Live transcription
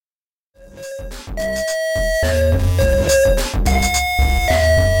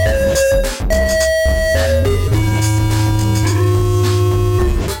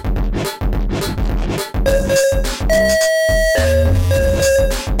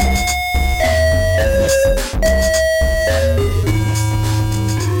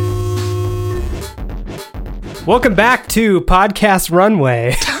Welcome back to Podcast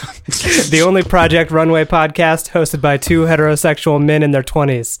Runway, the only Project Runway podcast hosted by two heterosexual men in their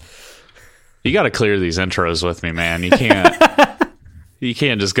 20s. You got to clear these intros with me, man. You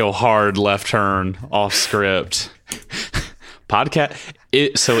can't just go hard left turn off script.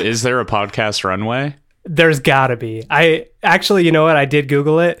 So is there a Podcast Runway? There's gotta be. I actually, you know what? I did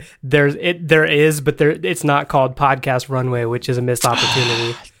Google it. There is, but it's not called Podcast Runway, which is a missed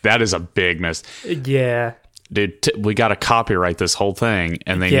opportunity. That is a big miss. Yeah. Dude, we got to copyright this whole thing,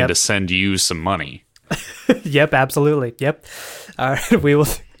 and they need to send you some money. Yep, absolutely. Yep. All right, we will.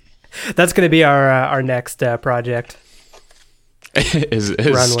 That's going to be our next project. is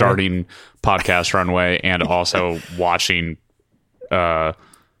starting Podcast Runway and also watching Project.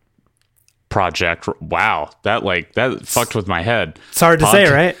 Wow, that fucked with my head. It's hard to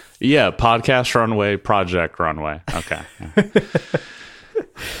say, right? Yeah, Podcast Runway, Project Runway. Okay.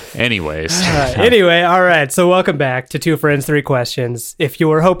 Anyways. Anyway, all right. So welcome back to Two Friends, Three Questions. If you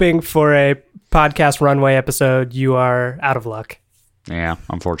were hoping for a Podcast Runway episode, you are out of luck. Yeah,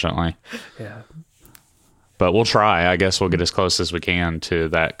 unfortunately. Yeah. But we'll try. I guess we'll get as close as we can to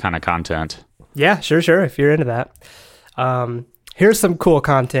that kind of content. Yeah, sure. If you're into that. Here's some cool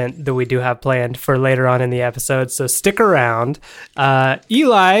content that we do have planned for later on in the episode, so stick around.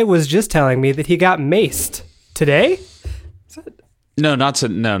 Eli was just telling me that he got maced today. Not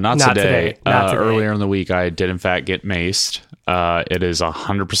today. Not today. Earlier in the week, I did in fact get maced. It is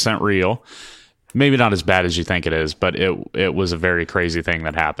 100% real. Maybe not as bad as you think it is, but it was a very crazy thing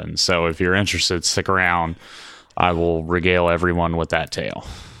that happened. So if you're interested, stick around. I will regale everyone with that tale.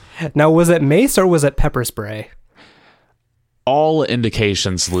 Now, was it mace or was it pepper spray? All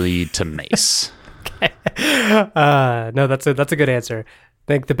indications lead to mace. Okay. No, that's a good answer. I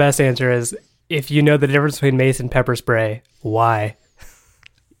think the best answer is, if you know the difference between mace and pepper spray, why?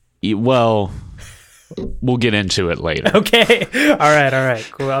 Well, we'll get into it later. Okay. All right.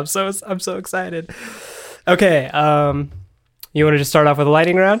 Cool. I'm so excited. Okay. You want to just start off with a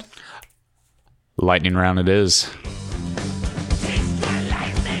lightning round? Lightning round it is.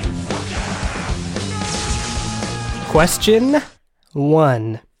 Question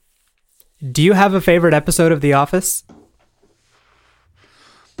 1. Do you have a favorite episode of The Office?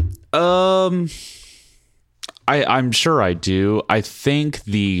 I'm sure I do. I think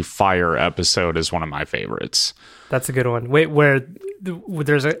the fire episode is one of my favorites. That's a good one. Wait, where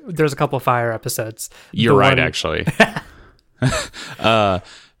there's a couple of fire episodes. You're right, actually.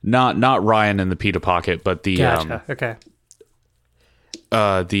 Not Ryan in the pita pocket, but the gotcha. Okay.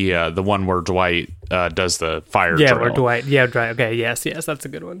 The one where Dwight does the fire drill. Where Dwight. Yeah, Dwight. Okay, yes, that's a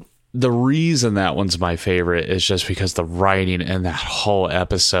good one. The reason that one's my favorite is just because the writing in that whole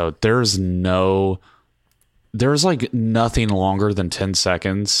episode, there's like nothing longer than 10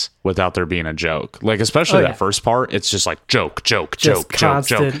 seconds without there being a joke. Like, especially that first part, it's just like joke. Yeah.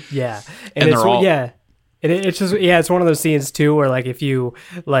 And it's all, yeah. And it's just, it's one of those scenes too, where like, if you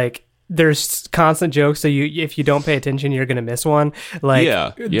like, there's constant jokes, so if you don't pay attention, you're gonna miss one.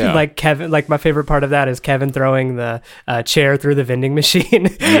 Like, like Kevin. Like, my favorite part of that is Kevin throwing the chair through the vending machine.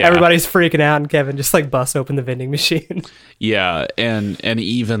 Yeah. Everybody's freaking out, and Kevin just like busts open the vending machine. Yeah, and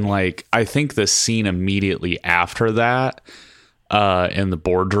even like, I think the scene immediately after that, in the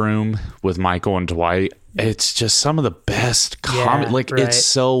boardroom with Michael and Dwight, it's just some of the best comedy. It's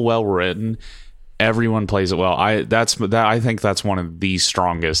so well written. Everyone plays it well. I think that's one of the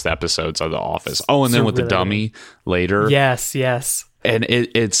strongest episodes of The Office. Oh, and then with really the dummy later. Yes. And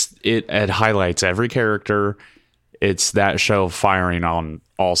it highlights every character. It's that show firing on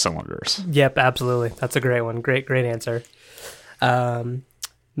all cylinders. Yep, absolutely. That's a great one. Great answer. I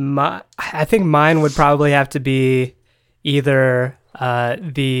think mine would probably have to be either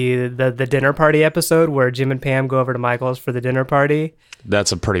the dinner party episode where Jim and Pam go over to Michael's for the dinner party.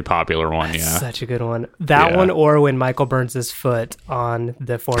 That's a pretty popular one. That's yeah, such a good one. That one, or when Michael burns his foot on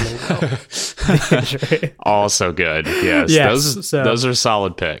the foreman grill. Also good. Yes, those are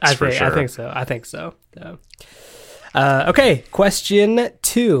solid picks for sure. I think so. Okay, question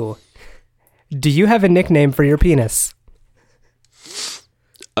 2. Do you have a nickname for your penis?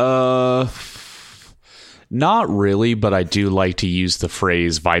 Not really, but I do like to use the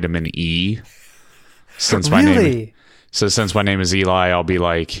phrase vitamin E. Since my name is Eli, I'll be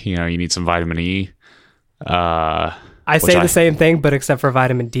like, you need some vitamin E. I say the same thing, but except for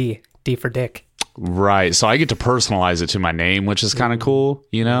vitamin D. D for Dick. Right. So I get to personalize it to my name, which is kind of cool,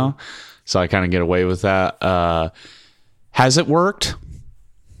 you know? So I kind of get away with that. Has it worked?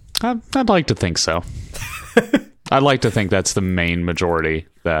 I'd like to think so. I'd like to think that's the main majority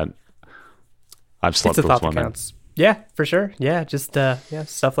that I've slept with women. Counts. Yeah, for sure. Yeah, just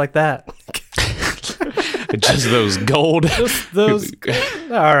stuff like that. Just those gold. Just those.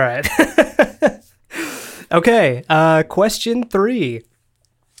 All right. Okay. Question 3.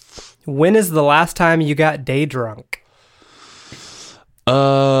 When is the last time you got day drunk?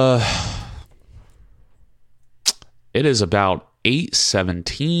 It is about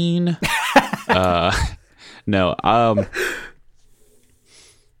 8:17. No.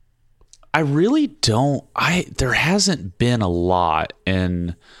 I really don't. There hasn't been a lot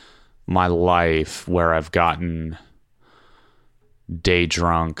in my life where I've gotten day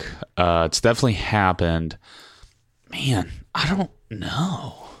drunk. It's definitely happened. Man, I don't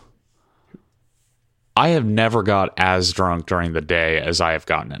know. I have never got as drunk during the day as I have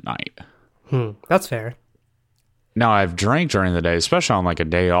gotten at night. That's fair. Now, I've drank during the day, especially on like a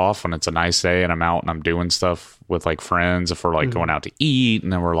day off when it's a nice day and I'm out and I'm doing stuff with like friends. If we're like going out to eat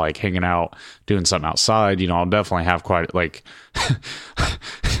and then we're like hanging out, doing something outside, you know, I'll definitely have quite like,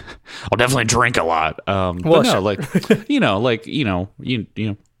 I'll definitely drink a lot. But no, like,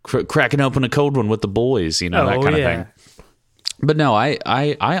 cracking open a cold one with the boys, you know, that kind of thing. But no, I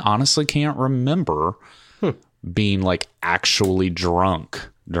honestly can't remember being like actually drunk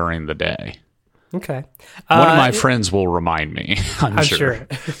during the day. Okay. One of my friends will remind me, I'm sure.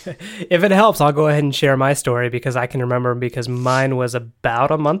 If it helps, I'll go ahead and share my story because I can remember because mine was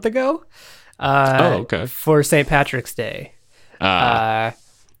about a month ago. Okay. For St. Patrick's Day.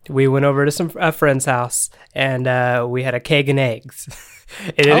 We went over to a friend's house and we had a keg and eggs.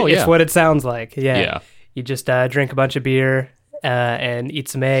 It's what it sounds like. Yeah. You just drink a bunch of beer and eat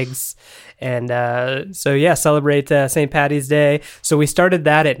some eggs. And celebrate St. Patty's Day. So we started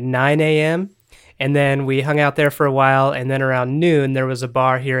that at 9 a.m., and then we hung out there for a while, and then around noon, there was a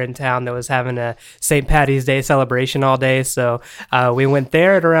bar here in town that was having a St. Patty's Day celebration all day, so we went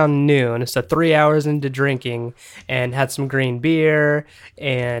there at around noon, so 3 hours into drinking, and had some green beer,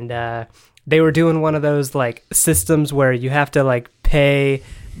 and they were doing one of those, like, systems where you have to, like, pay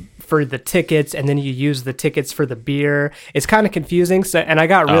for the tickets and then you use the tickets for the beer. It's kind of confusing, and I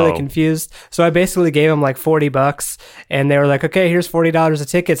got really confused, so I basically gave them like $40 and they were like, okay, here's $40 of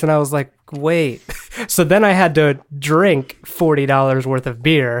tickets, and I was like, wait. So then I had to drink $40 worth of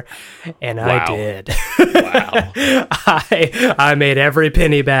beer, and wow. I did. Wow. I made every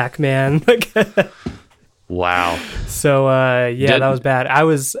penny back, man. Wow. So that was bad.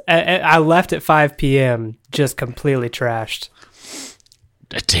 I left at 5 p.m. just completely trashed.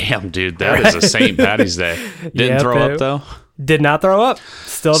 Damn, dude, that is a St. Patty's Day. Didn't throw up, though? Did not throw up.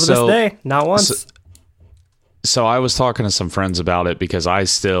 Still to this day. Not once. So I was talking to some friends about it because I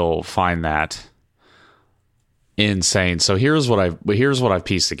still find that insane. So here's what I've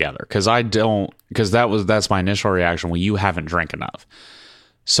pieced together. Because that's my initial reaction. Well, you haven't drank enough.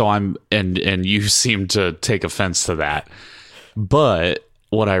 So and you seem to take offense to that. But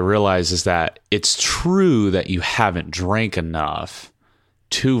what I realize is that it's true that you haven't drank enough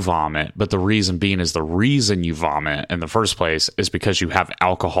to vomit, but the reason being is the reason you vomit in the first place is because you have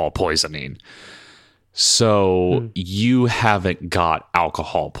alcohol poisoning. So you haven't got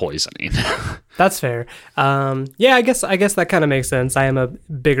alcohol poisoning. That's fair. I guess that kind of makes sense. I am a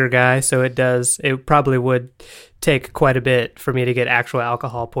bigger guy, so it probably would take quite a bit for me to get actual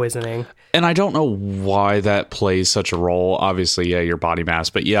alcohol poisoning. And I don't know why that plays such a role. Obviously, yeah, your body mass,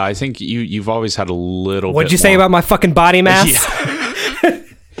 but yeah, I think you've always had a little What'd bit you say about my fucking body mass? Yeah.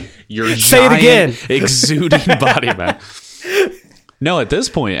 Your say it again. Exuding body mass. No, at this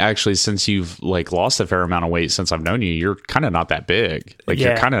point, actually, since you've like lost a fair amount of weight since I've known you, you're kind of not that big. Like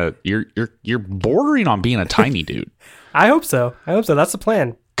you're bordering on being a tiny dude. I hope so. That's the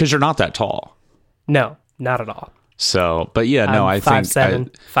plan. Because you're not that tall. No, not at all. So, but yeah, no, I think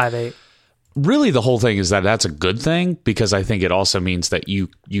 5'7", 5'8". Really, the whole thing is that's a good thing because I think it also means that you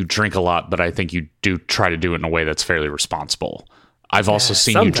drink a lot, but I think you do try to do it in a way that's fairly responsible. I've also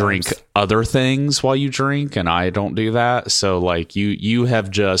seen sometimes. You drink other things while you drink, and I don't do that. So, like, you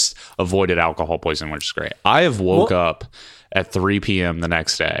have just avoided alcohol poisoning, which is great. I have woke up at 3 p.m. the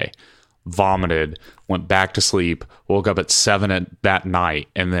next day, vomited, went back to sleep, woke up at 7 that night,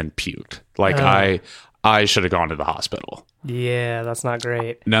 and then puked. Like, I should have gone to the hospital. Yeah, that's not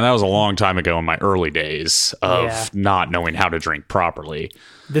great. Now, that was a long time ago in my early days of not knowing how to drink properly.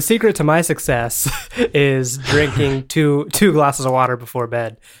 The secret to my success is drinking two glasses of water before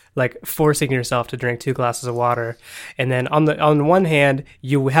bed. like forcing yourself to drink 2 glasses of water. And then on one hand,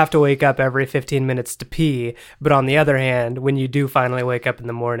 you have to wake up every 15 minutes to pee. But on the other hand, when you do finally wake up in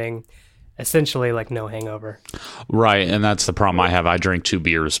the morning, essentially like no hangover. Right. And that's the problem I have. I drink 2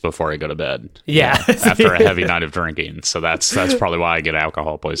 beers before I go to bed. Yeah. After a heavy night of drinking. So that's probably why I get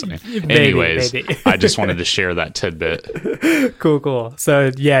alcohol poisoning. Anyways, I just wanted to share that tidbit. Cool.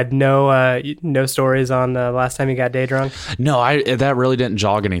 So yeah, no stories on the last time you got day drunk? No, that really didn't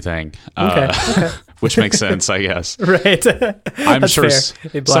jog anything. Okay. Which makes sense, I guess. Right. I'm sure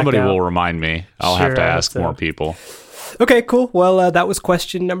somebody will remind me. I'll have to ask more people. Okay, cool. Well, that was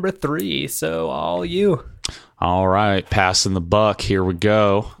question number 3. So all you. All right. Passing the buck. Here we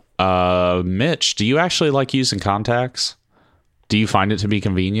go. Mitch, do you actually like using contacts? Do you find it to be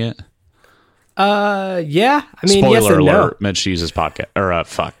convenient? Yeah. I mean, Spoiler yes and alert, no. Mitch uses podcast. Or,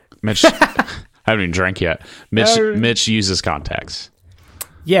 fuck. Mitch, I haven't even drank yet. Mitch uses contacts.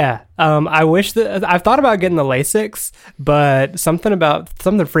 Yeah. I wish that I've thought about getting the LASIKs, but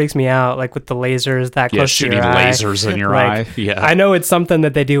something freaks me out, like with the lasers that close to your eye. Shooting lasers in your eye. Yeah. I know it's something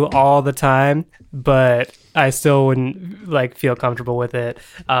that they do all the time, but I still wouldn't like feel comfortable with it.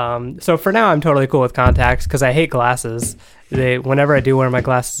 So for now, I'm totally cool with contacts because I hate glasses. Whenever I do wear my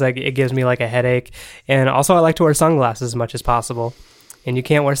glasses, it gives me like a headache. And also, I like to wear sunglasses as much as possible. And you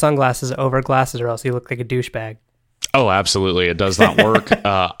can't wear sunglasses over glasses, or else you look like a douchebag. Oh, absolutely. It does not work.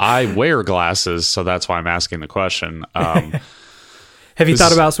 I wear glasses, so that's why I'm asking the question. Have you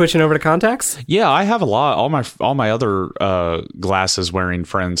thought about switching over to contacts? Yeah, I have a lot. All my other glasses wearing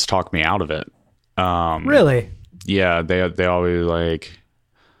friends talk me out of it. Really? Yeah, they always like.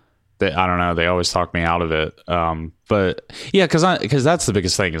 I don't know. They always talk me out of it. But yeah, because that's the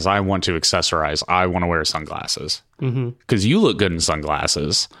biggest thing is I want to accessorize. I want to wear sunglasses because you look good in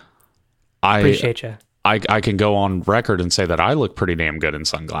sunglasses. Appreciate you. I can go on record and say that I look pretty damn good in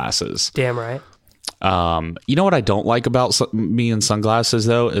sunglasses. Damn right. You know what I don't like about me in sunglasses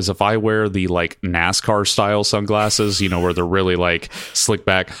though is if I wear the like NASCAR style sunglasses, where they're really like slick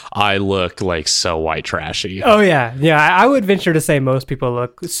back, I look like so white trashy. Oh yeah, I would venture to say most people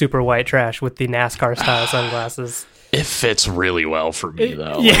look super white trash with the NASCAR style sunglasses. It fits really well for me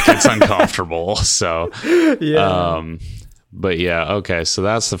though. Yeah. Like it's uncomfortable. So yeah. But yeah, okay, so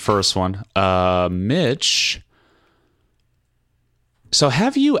that's the first one. Mitch, so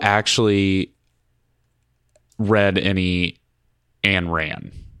have you actually read any Ayn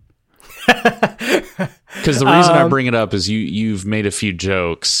Rand? Because the reason I bring it up is you've made a few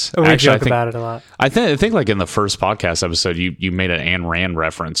jokes. We joke about it a lot. I think like in the first podcast episode, you made an Ayn Rand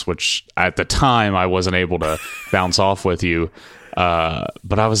reference, which at the time I wasn't able to bounce off with you.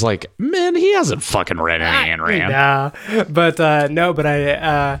 But I was like, man, he hasn't fucking read any Ayn Rand. Nah, but I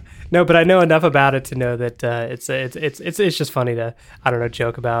know enough about it to know that it's just funny to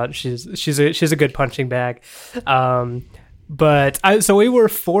joke about. She's a good punching bag. So we were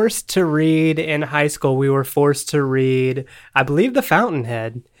forced to read in high school. We were forced to read, I believe, The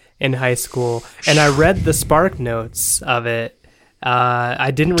Fountainhead in high school, and I read the Spark Notes of it.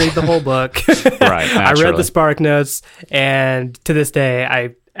 I didn't read the whole book. Right. I read the Spark Notes, and to this day,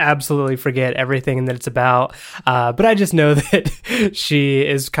 I absolutely forget everything that it's about. But I just know that she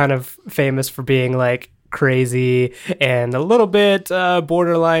is kind of famous for being like crazy and a little bit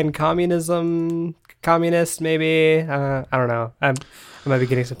borderline communist, maybe. I don't know. I might be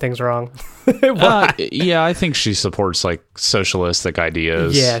getting some things wrong. Yeah, I think she supports like socialistic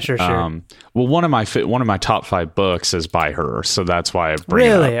ideas. Yeah, sure. Well, one of my top 5 books is by her, so that's why I bring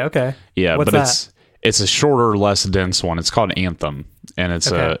it up. Really? Okay. Yeah, What's but that? it's a shorter, less dense one. It's called Anthem, and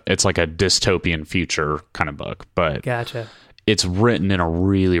it's like a dystopian future kind of book. But gotcha. It's written in a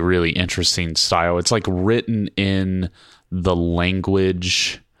really, really interesting style. It's like written in the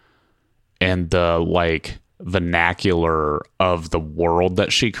language and the like vernacular of the world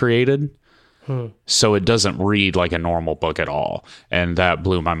that she created. So it doesn't read like a normal book at all. And that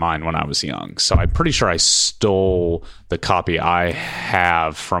blew my mind when I was young. So I'm pretty sure I stole the copy I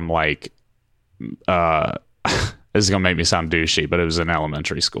have from like, this is going to make me sound douchey, but it was in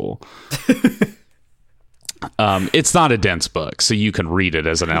elementary school. It's not a dense book, so you can read it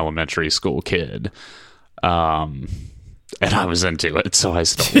as an elementary school kid. And I was into it, so I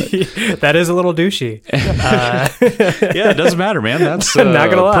stole it. That is a little douchey. Yeah, it doesn't matter, man. That's not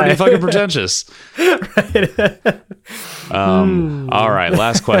gonna lie. Pretty fucking pretentious. Right. All right,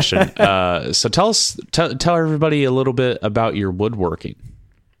 last question. So tell everybody a little bit about your woodworking.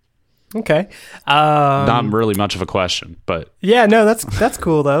 Okay. Not really much of a question, but yeah, no, that's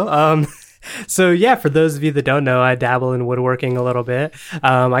cool though. So yeah, for those of you that don't know, I dabble in woodworking a little bit.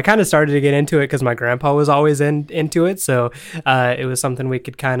 I kind of started to get into it because my grandpa was always into it, so it was something we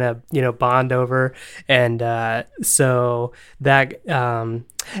could kind of bond over, and so that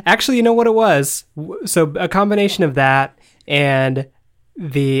actually, you know what it was? So a combination of that and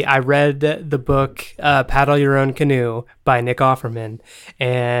I read the book Paddle Your Own Canoe by Nick Offerman,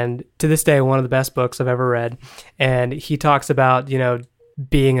 and to this day, one of the best books I've ever read. And he talks about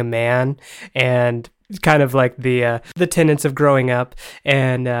being a man and kind of like the tenets of growing up.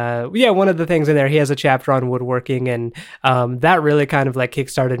 And one of the things in there, he has a chapter on woodworking, and that really kind of like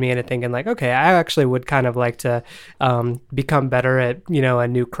kickstarted me into thinking like, okay, I actually would kind of like to become better at a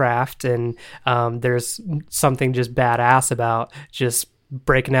new craft. And there's something just badass about just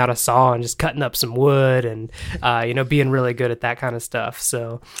breaking out a saw and just cutting up some wood and being really good at that kind of stuff.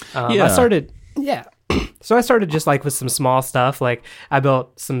 So I started just like with some small stuff. Like I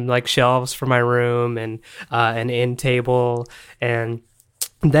built some like shelves for my room and an end table, and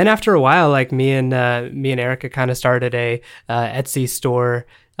then after a while, like me and Erica kind of started a Etsy store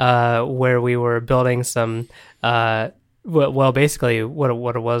where we were building some basically what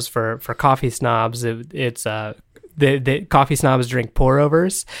it was for coffee snobs. It's the coffee snobs drink pour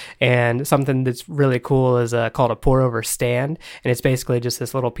overs, and something that's really cool is called a pour over stand, and it's basically just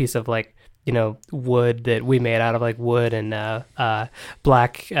this little piece of like wood that we made out of like wood and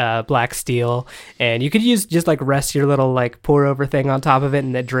black steel, and you could use just like rest your little like pour over thing on top of it,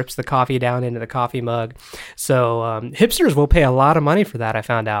 and it drips the coffee down into the coffee mug. So hipsters will pay a lot of money for that, I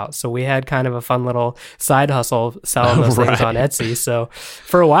found out. So we had kind of a fun little side hustle selling those things on Etsy. So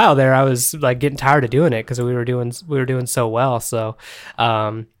for a while there, I was like getting tired of doing it because we were doing so well. So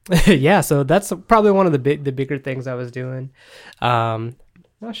so that's probably one of the bigger things I was doing.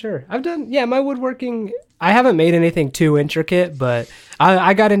 Not sure. I've done, my woodworking. I haven't made anything too intricate, but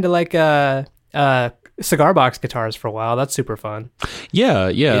I got into like cigar box guitars for a while. That's super fun.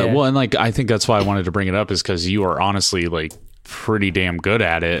 Yeah. Well, and like I think that's why I wanted to bring it up is because you are honestly like pretty damn good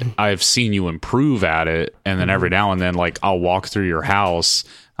at it. I've seen you improve at it, and then every now and then, like I'll walk through your house.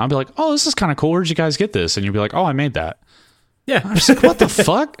 I'll be like, "Oh, this is kind of cool. Where'd you guys get this?" And you'll be like, "Oh, I made that." Yeah. I'm just like, what the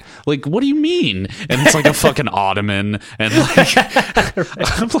fuck? Like, what do you mean? And it's like a fucking ottoman. And like,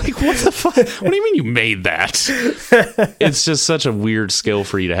 I'm like, what the fuck? What do you mean you made that? It's just such a weird skill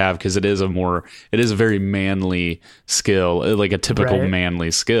for you to have because it is a very manly skill, like a typical manly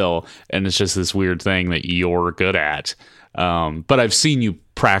skill. And it's just this weird thing that you're good at. But I've seen you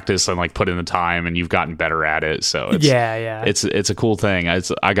practice and like put in the time, and you've gotten better at it. So it's it's a cool thing.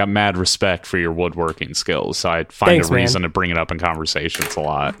 I got mad respect for your woodworking skills. So I find a reason to bring it up in conversations a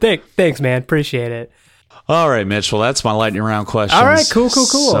lot. Thanks, man. Appreciate it. All right, Mitch. Well, that's my lightning round questions. All right, cool.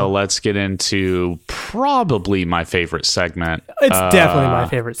 So let's get into probably my favorite segment. It's definitely my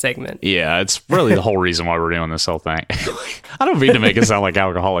favorite segment. Yeah, it's really the whole reason why we're doing this whole thing. I don't mean to make it sound like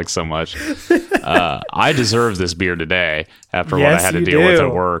alcoholics so much. I deserve this beer today after what I had to deal with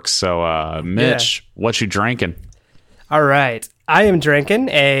at work. So, Mitch, what you drinking? All right. I am drinking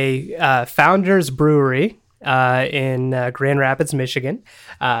a Founders Brewery in Grand Rapids, Michigan.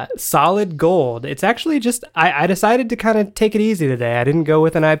 Solid Gold. It's actually just, I decided to kind of take it easy today. I didn't go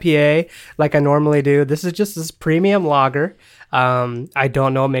with an IPA like I normally do. This is just this premium lager. I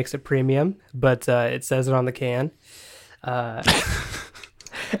don't know what makes it premium, but it says it on the can.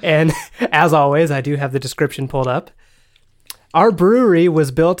 And as always, I do have the description pulled up. Our brewery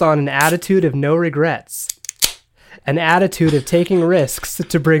was built on an attitude of no regrets. An attitude of taking risks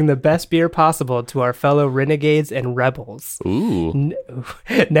to bring the best beer possible to our fellow renegades and rebels. Ooh.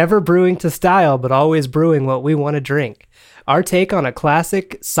 Never brewing to style, but always brewing what we want to drink. Our take on a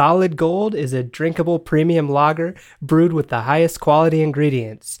classic Solid Gold is a drinkable premium lager brewed with the highest quality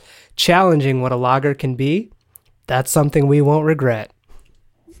ingredients. Challenging what a lager can be, that's something we won't regret.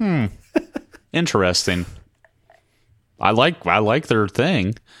 Interesting. I like their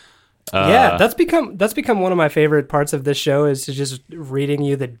thing. That's become one of my favorite parts of this show is to just reading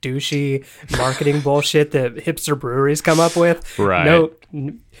you the douchey marketing bullshit that hipster breweries come up with. Right.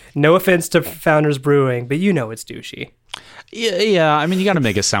 No offense to Founders Brewing, but it's douchey. Yeah. I mean, you got to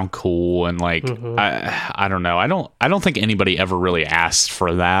make it sound cool and like I don't know. I don't think anybody ever really asked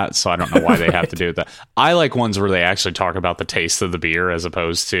for that, so I don't know why they have to do that. I like ones where they actually talk about the taste of the beer as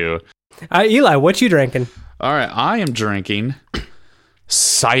opposed to. Eli, what you drinking? All right, I am drinking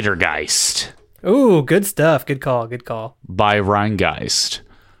Cidergeist. Ooh, good stuff. Good call. By Rheingeist.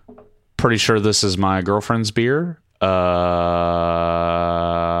 Pretty sure this is my girlfriend's beer. Sorry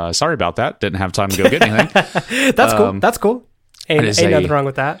about that. Didn't have time to go get anything. That's cool. Ain't nothing wrong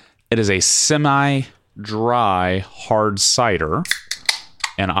with that. It is a semi-dry hard cider.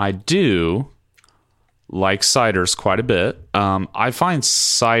 and I do like ciders quite a bit. I find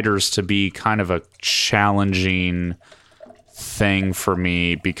ciders to be kind of a challenging thing for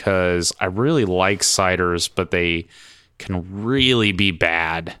me because I really like ciders, but they can really be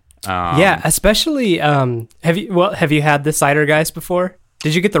bad. Yeah, especially have you had the cider guys before?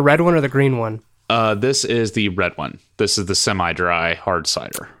 Did you get the red one or the green one? This is the red one. This is the semi-dry hard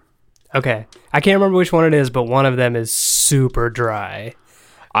cider. Okay. I can't remember which one it is, but one of them is super dry.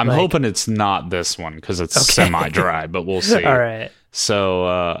 I'm hoping it's not this one because it's semi-dry, but we'll see. All right.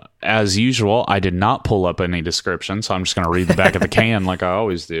 So, as usual, I did not pull up any description, so I'm just going to read the back of the can like I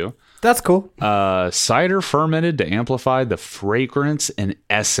always do. That's cool. Cider fermented to amplify the fragrance and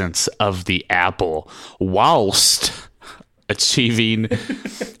essence of the apple, whilst achieving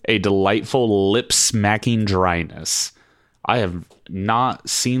a delightful lip-smacking dryness. I have not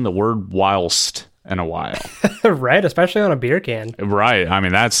seen the word whilst in a while. Right, especially on a beer can. Right. I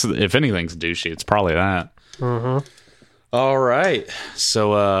mean, that's, if anything's douchey, it's probably that. Mm-hmm. All right.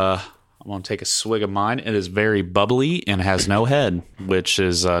 So I'm going to take a swig of mine. It is very bubbly and has no head, which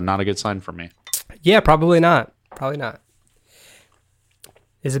is not a good sign for me. Yeah, probably not. Probably not.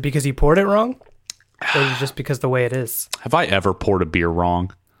 Is it because you poured it wrong? Or is it just because the way it is? Have I ever poured a beer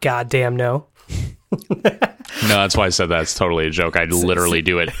wrong? Goddamn no. No, that's why I said that's totally a joke. I literally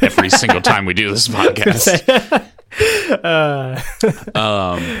do it every single time we do this podcast.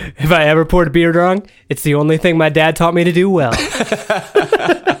 If I ever poured a beer wrong, it's the only thing my dad taught me to do well.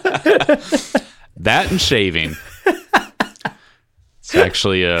 That and shaving. It's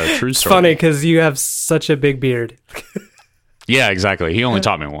actually a true story. It's funny because you have such a big beard. Yeah, exactly. He only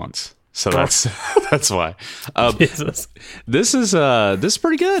taught me once. So that's why. Jesus. This is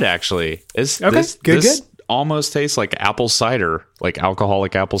pretty good, actually. This almost tastes like apple cider, like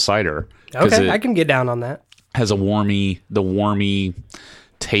alcoholic apple cider. Okay, I can get down on that. Has the warmy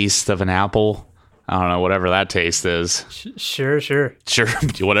taste of an apple. I don't know, whatever that taste is. Sure.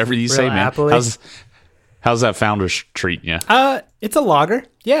 Whatever you say, man. How's that Founders treating you? It's a lager.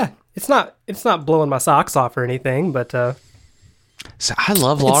 Yeah, it's not blowing my socks off or anything, but so I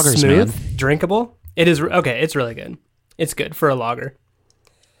love lagers, it's smooth, man. Drinkable. It is okay. It's really good. It's good for a lager.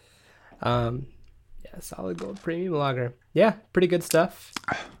 Yeah, solid gold premium lager. Yeah, pretty good stuff.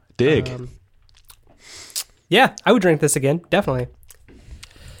 Dig. Yeah, I would drink this again. Definitely.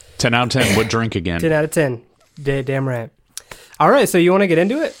 10 out of 10. Would drink again. 10 out of 10. Damn right. All right, so you want to get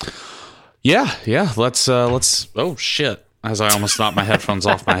into it? Yeah. Let's. Oh shit! As I almost knocked my headphones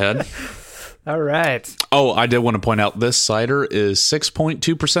off my head. All right. Oh, I did want to point out this cider is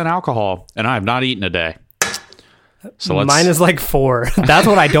 6.2% alcohol, and I have not eaten a day. So mine is like 4. That's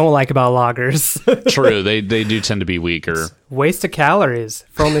what I don't like about lagers. True, they do tend to be weaker. It's waste of calories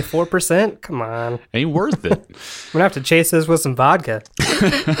for only 4%. Come on, ain't worth it. I'm gonna have to chase this with some vodka.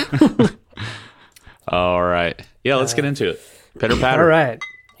 All right, yeah, let's get into it. Pitter patter. All right,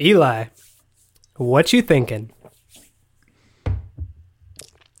 Eli, what you thinking?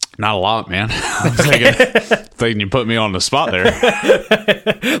 Not a lot, man. I'm thinking you put me on the spot there.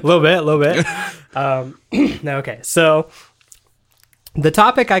 A little bit. Okay, so the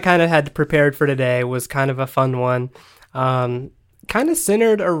topic I kind of had prepared for today was kind of a fun one, kind of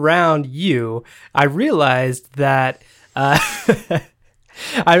centered around you. I realized that I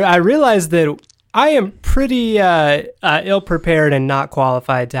realized that I am pretty ill-prepared and not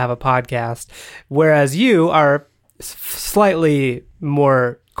qualified to have a podcast, whereas you are slightly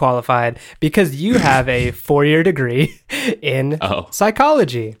more qualified because you have a 4-year degree in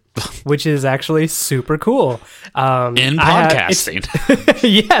psychology, which is actually super cool. In podcasting.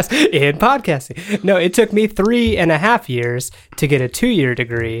 Yes, in podcasting. No, it took me 3.5 years to get a 2-year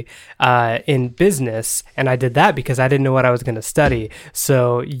degree in business, and I did that because I didn't know what I was going to study.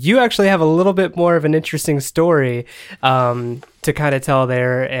 So you actually have a little bit more of an interesting story to kind of tell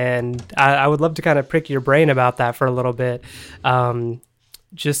there, and I would love to kind of prick your brain about that for a little bit.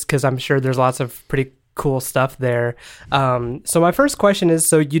 Just because I'm sure there's lots of pretty cool stuff there. So my first question is,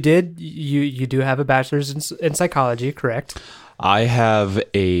 so you do have a bachelor's in psychology, correct? I have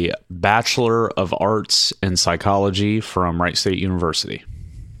a Bachelor of Arts in Psychology from Wright State University.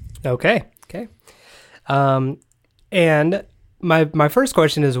 Okay. And my first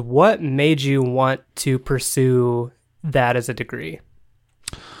question is, what made you want to pursue that as a degree?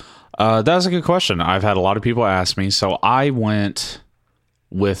 That's a good question. I've had a lot of people ask me. So I went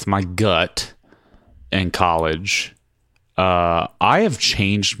with my gut in college. I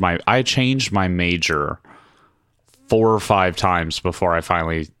changed my major 4 or 5 times before I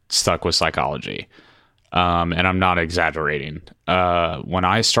finally stuck with psychology. And I'm not exaggerating. When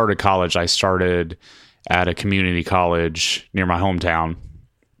I started college, I started at a community college near my hometown.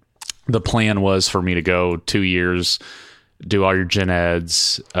 the plan was for me to go 2 years, do all your gen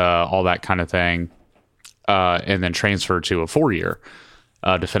eds, all that kind of thing, and then transfer to a 4-year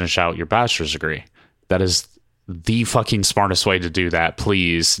to finish out your bachelor's degree. That is the fucking smartest way to do that.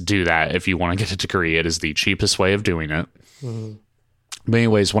 Please do that if you want to get a degree. It is the cheapest way of doing it. Mm-hmm. But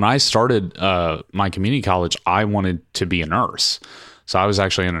anyways, when I started my community college, I wanted to be a nurse. So I was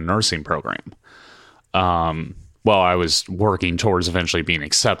actually in a nursing program. Well, I was working towards eventually being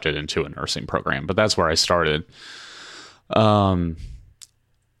accepted into a nursing program, but that's where I started.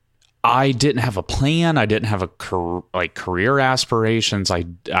 I didn't have a plan. I didn't have a career aspirations. I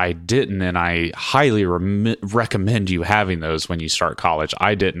didn't, and I highly recommend you having those when you start college.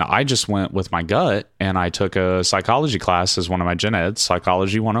 I didn't. I just went with my gut, and I took a psychology class as one of my gen eds,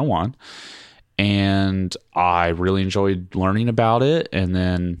 Psychology 101, and I really enjoyed learning about it. And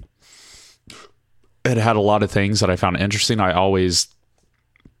then it had a lot of things that I found interesting. I always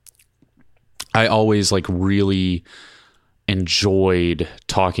like really enjoyed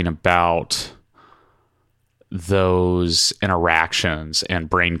talking about those interactions and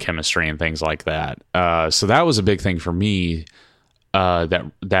brain chemistry and things like that. So that was a big thing for me.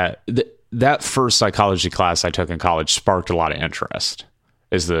 That first psychology class I took in college sparked a lot of interest.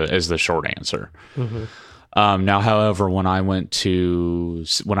 Is the short answer. Mm-hmm. Now, however, when I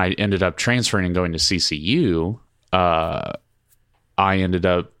ended up transferring and going to CCU, I ended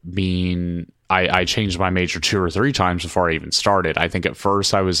up being. I changed my major 2 or 3 times before I even started. I think at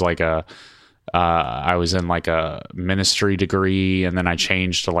first I was like I was in like a ministry degree, and then I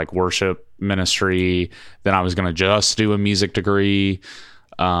changed to like worship ministry. Then I was going to just do a music degree.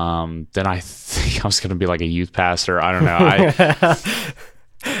 Then I think I was going to be like a youth pastor. I don't know.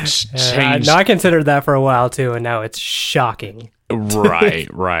 No, I considered that for a while too, and now it's shocking.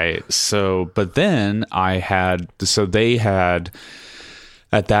 Right. So, but then they had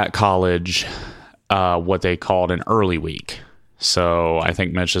at that college what they called an early week. So I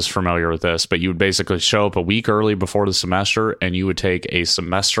think Mitch is familiar with this, but you would basically show up a week early before the semester, and you would take a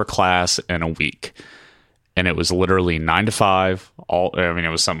semester class in a week. And it was literally 9 to 5. It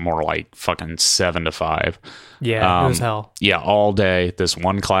was something more like fucking 7 to 5. Yeah, it was hell. Yeah, all day. This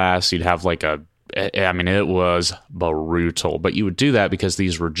one class, you'd have like it was brutal. But you would do that because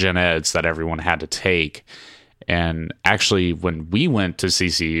these were gen eds that everyone had to take. And actually, when we went to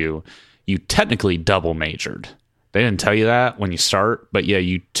CCU, you technically double majored. They didn't tell you that when you start, but yeah,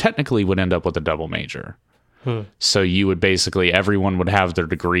 you technically would end up with a double major. So you would basically, everyone would have their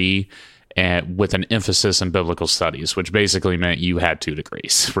degree and with an emphasis in biblical studies, which basically meant you had 2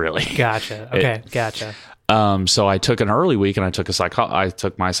 degrees, really. Gotcha. Okay, gotcha. So I took an early week, and I took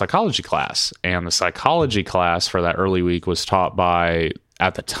my psychology class, and the psychology class for that early week was taught by,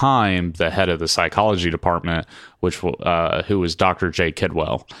 at the time, the head of the psychology department, who was Dr. J.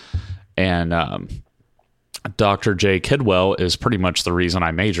 Kidwell. And Dr. J. Kidwell is pretty much the reason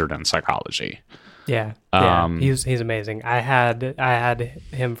I majored in psychology. Yeah, he's amazing. I had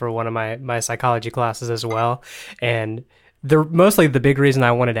him for one of my psychology classes as well, and mostly the big reason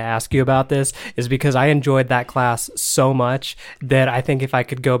I wanted to ask you about this is because I enjoyed that class so much that I think if I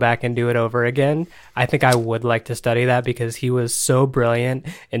could go back and do it over again, I think I would like to study that, because he was so brilliant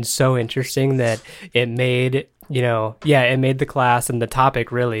and so interesting that it made the class and the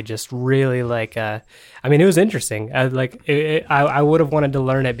topic really like, it was interesting. I would have wanted to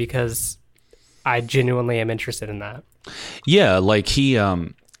learn it because I genuinely am interested in that. Yeah, like he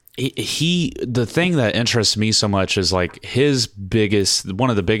the thing that interests me so much is like one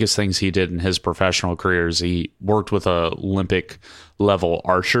of the biggest things he did in his professional career is he worked with Olympic level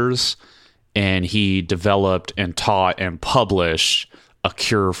archers, and he developed and taught and published a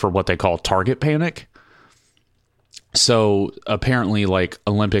cure for what they call target panic. So apparently, like,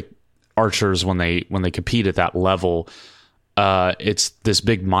 Olympic archers, when they compete at that level, it's this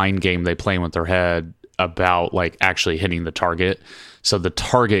big mind game they play with their head about like actually hitting the target. So the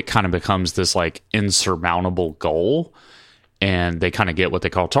target kind of becomes this like insurmountable goal, and they kind of get what they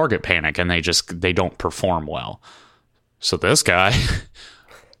call target panic, and they don't perform well. So this guy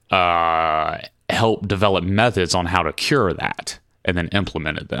helped develop methods on how to cure that, and then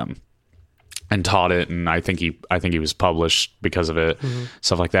implemented them and taught it. And I think he was published because of it,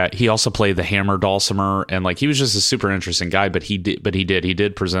 stuff like that. He also played the hammer dulcimer, and like he was just a super interesting guy. But he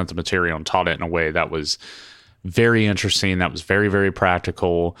did present the material and taught it in a way that was very interesting, that was very, very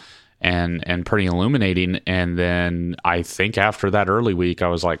practical and pretty illuminating. And then I think after that early week, I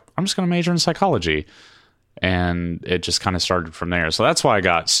was like, I'm just going to major in psychology. And it just kind of started from there. So that's why I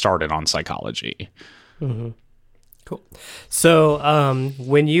got started on psychology. Mm-hmm. Cool. So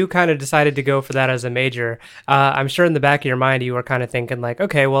when you kind of decided to go for that as a major, I'm sure in the back of your mind you were kind of thinking like,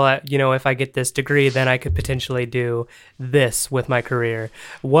 okay, well, if I get this degree, then I could potentially do this with my career.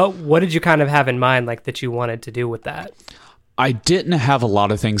 What did you kind of have in mind, like, that you wanted to do with that? I didn't have a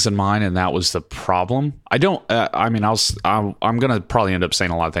lot of things in mind, and that was the problem. I don't. I'm gonna probably end up saying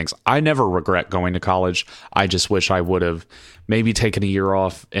a lot of things. I never regret going to college. I just wish I would have maybe taken a year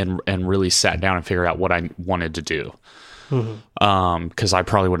off and really sat down and figured out what I wanted to do. Because I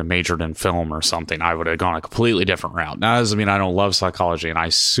probably would have majored in film or something. I would have gone a completely different route. Now, that doesn't mean I don't love psychology, and I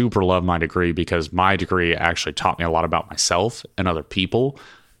super love my degree because my degree actually taught me a lot about myself and other people,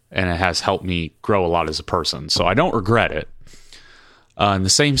 and it has helped me grow a lot as a person. So I don't regret it. In the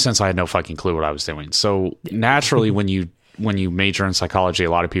same sense, I had no fucking clue what I was doing. So naturally, when you major in psychology, a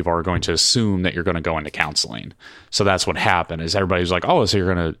lot of people are going to assume that you're going to go into counseling. So that's what happened. Is everybody's like, oh, so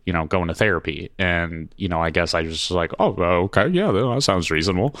you're going to go into therapy? And I guess I just was like, oh, okay, yeah, that sounds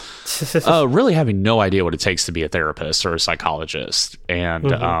reasonable. Really having no idea what it takes to be a therapist or a psychologist, and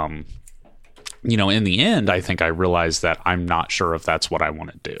in the end, I think I realized that I'm not sure if that's what I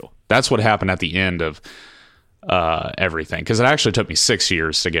want to do. That's what happened at the end of everything, because it actually took me 6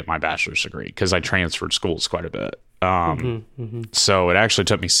 years to get my bachelor's degree because I transferred schools quite a bit. So it actually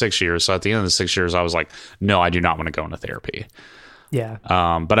took me 6 years. So at the end of the 6 years, I was like, no, I do not want to go into therapy. Yeah.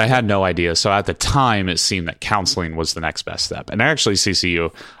 But I had no idea. So at the time, it seemed that counseling was the next best step. And actually,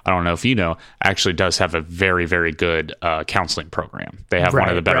 CCU, I don't know if you know, actually does have a very, very good counseling program. They have one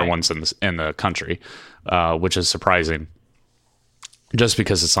of the better ones in the country, which is surprising. Just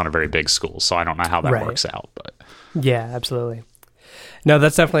because it's not a very big school, so I don't know how that works out. But yeah, absolutely. No,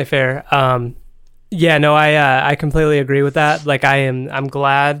 that's definitely fair. I completely agree with that. Like, I'm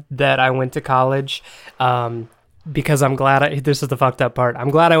glad that I went to college, because I'm glad this is the fucked up part. I'm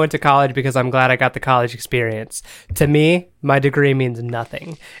glad I went to college because I'm glad I got the college experience. To me, my degree means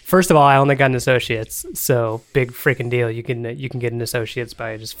nothing. First of all, I only got an associate's, so big freaking deal. You can get an associate's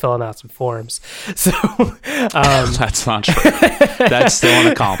by just filling out some forms. So that's not true. That's still an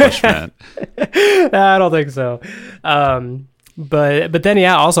accomplishment. I don't think so. But then,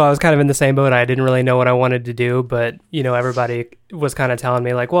 yeah, also I was kind of in the same boat. I didn't really know what I wanted to do, but, everybody was kind of telling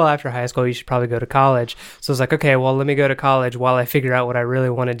me like, well, after high school, you should probably go to college. So I was like, okay, well, let me go to college while I figure out what I really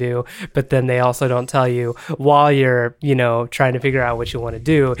want to do. But then they also don't tell you while you're, trying to figure out what you want to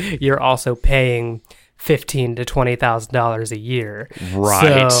do, you're also paying $15,000 to $20,000 a year.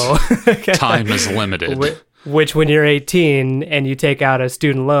 Right. So, time is limited. Which, when you're 18 and you take out a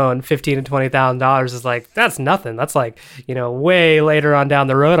student loan, $15,000 to $20,000 is like, that's nothing. That's like, way later on down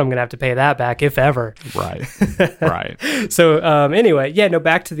the road, I'm gonna have to pay that back, if ever. Right. Right. So anyway,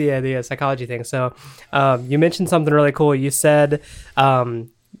 back to the psychology thing. So you mentioned something really cool. You said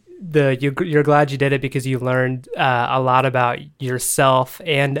you're glad you did it because you learned a lot about yourself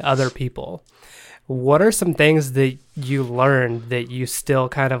and other people. What are some things that you learned that you still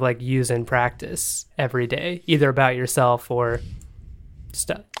kind of like use in practice every day, either about yourself or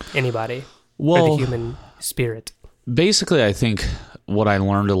anybody, or the human spirit? Basically, I think what I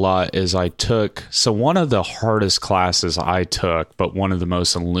learned a lot is one of the hardest classes I took, but one of the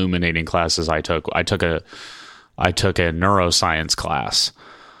most illuminating classes I took a neuroscience class.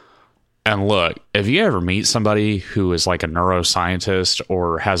 And look, if you ever meet somebody who is like a neuroscientist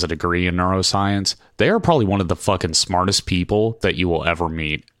or has a degree in neuroscience, they are probably one of the fucking smartest people that you will ever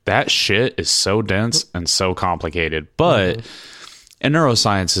meet. That shit is so dense and so complicated. But in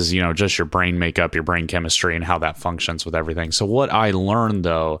neuroscience is, just your brain makeup, your brain chemistry, and how that functions with everything. So what I learned,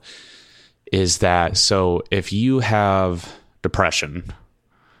 though, is that if you have depression,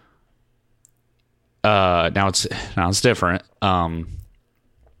 now it's different.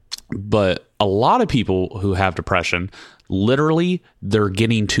 But a lot of people who have depression, literally, they're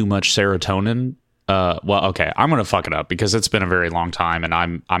getting too much serotonin. Okay, I'm going to fuck it up because it's been a very long time and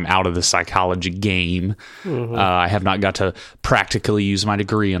I'm out of the psychology game. I have not got to practically use my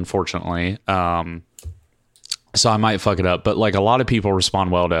degree, unfortunately. So I might fuck it up. But like, a lot of people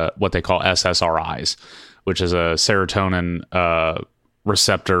respond well to what they call SSRIs, which is a serotonin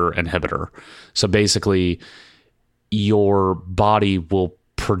receptor inhibitor. So basically, your body will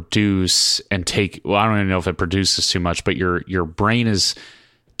produce and take, I don't even know if it produces too much, but your brain is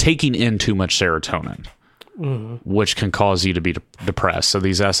taking in too much serotonin, which can cause you to be depressed. So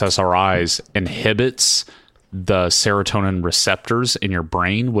these SSRIs inhibits the serotonin receptors in your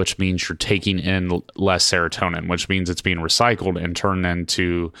brain, which means you're taking in less serotonin, which means it's being recycled and turned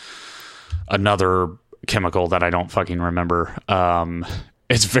into another chemical that I don't fucking remember.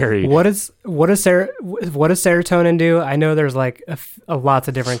 It's very. What does serotonin do? I know there's like lots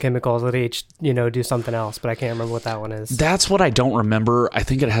of different chemicals that each do something else, but I can't remember what that one is. That's what I don't remember. I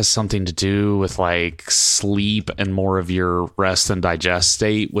think it has something to do with like sleep and more of your rest and digest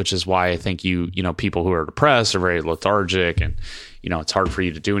state, which is why I think people who are depressed are very lethargic and it's hard for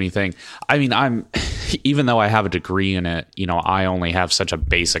you to do anything. I mean, even though I have a degree in it, I only have such a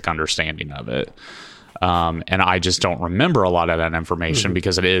basic understanding of it. And I just don't remember a lot of that information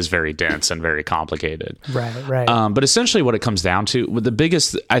because it is very dense and very complicated. Right. But essentially what it comes down to,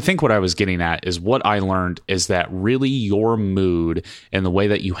 I think what I was getting at is what I learned is that really your mood and the way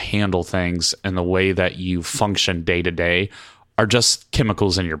that you handle things and the way that you function day to day are just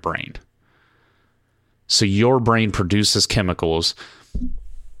chemicals in your brain. So your brain produces chemicals.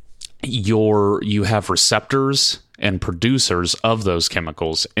 You have receptors and producers of those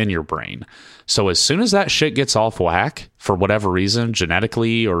chemicals in your brain. So as soon as that shit gets off whack for whatever reason,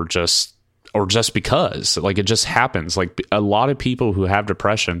 genetically or just because, like, it just happens. Like, a lot of people who have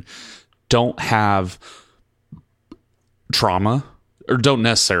depression don't have trauma, or don't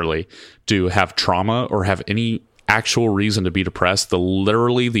necessarily have trauma or have any actual reason to be depressed.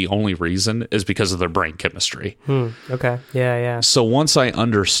 Literally the only reason is because of their brain chemistry. Okay. Yeah. So once I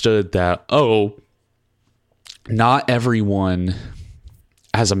understood that, not everyone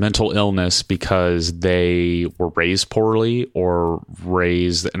has a mental illness because they were raised poorly or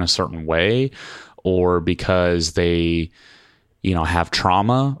raised in a certain way, or because they, have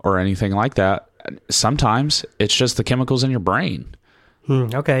trauma or anything like that. Sometimes it's just the chemicals in your brain.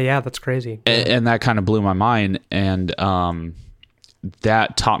 Okay. Yeah. That's crazy. And that kind of blew my mind. And,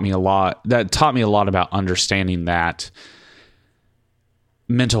 that taught me a lot. That taught me a lot about understanding that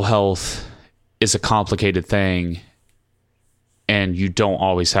mental health is a complicated thing and you don't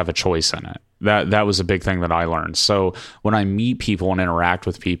always have a choice in it. That was a big thing that I learned. So when I meet people and interact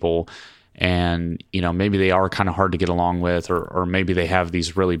with people and, maybe they are kind of hard to get along with, or maybe they have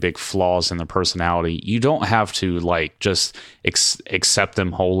these really big flaws in their personality, you don't have to like just accept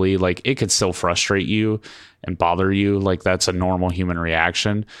them wholly. Like, it could still frustrate you and bother you. Like, that's a normal human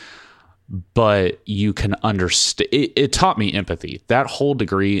reaction. But you can understand. It taught me empathy. That whole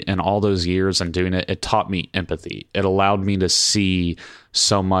degree and all those years and doing it, it taught me empathy. It allowed me to see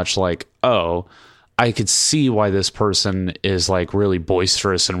so much like, I could see why this person is like really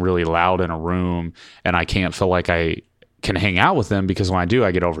boisterous and really loud in a room, and I can't feel like I can hang out with them, because when I do,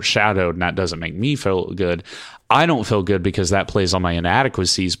 I get overshadowed, and that doesn't make me feel good. I don't feel good because that plays on my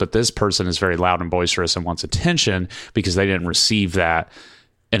inadequacies, but this person is very loud and boisterous and wants attention because they didn't receive that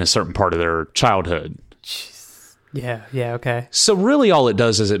in a certain part of their childhood. Yeah, okay. So really all it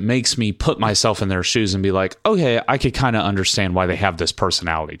does is it makes me put myself in their shoes and be like, okay, I could kind of understand why they have this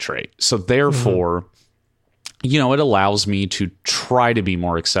personality trait. So therefore, it allows me to try to be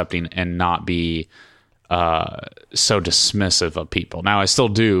more accepting and not be so dismissive of people. Now, I still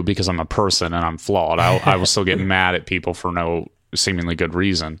do, because I'm a person and I'm flawed. I will still get mad at people for no seemingly good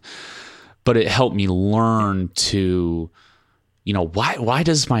reason. But it helped me learn to... why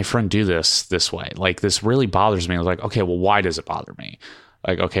does my friend do this way? Like, this really bothers me. I was like, okay, well, why does it bother me?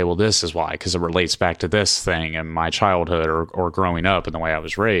 Like, okay, well, this is why, because it relates back to this thing in my childhood or growing up and the way I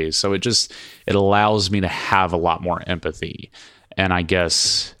was raised. So it allows me to have a lot more empathy. And I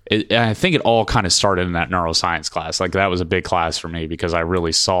guess, I think it all kind of started in that neuroscience class. Like, that was a big class for me, because I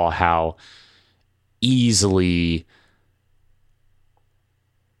really saw how easily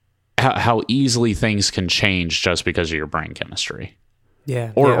things can change just because of your brain chemistry.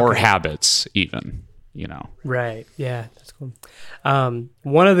 Or habits even, Right. Yeah, that's cool.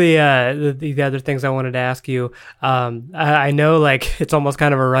 One of the other things I wanted to ask you, I know, like, it's almost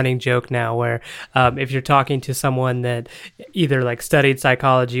kind of a running joke now where if you're talking to someone that either like studied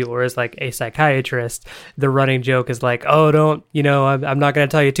psychology or is like a psychiatrist, the running joke is like, oh, don't, I'm not going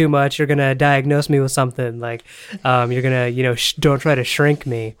to tell you too much. You're going to diagnose me with something. Like, you're going to, don't try to shrink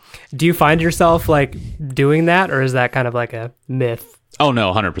me. Do you find yourself like doing that, or is that kind of like a myth? Oh,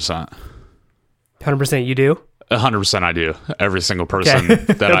 no, 100%. 100% you do? 100% I do. Every single person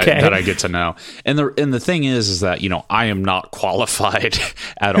that I get to know. And the thing is that, I am not qualified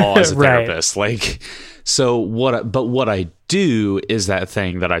at all as a therapist. Like, so what I do is that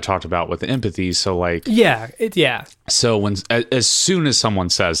thing that I talked about with empathy. So like, yeah. So as soon as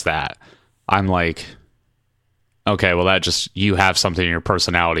someone says that, I'm like, okay, well, that just, you have something in your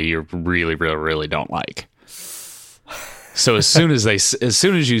personality you really, really, really don't like. So as soon as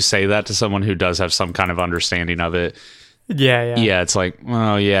you say that to someone who does have some kind of understanding of it, yeah, it's like,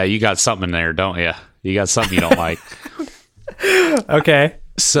 oh yeah, you got something in there, don't you? You got something you don't like. Okay.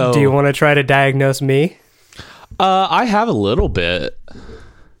 So do you want to try to diagnose me? I have a little bit.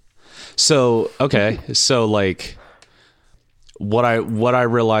 So, okay. So like what I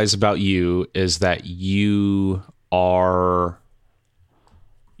realize about you is that you're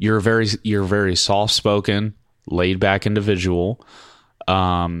very soft-spoken, laid-back individual.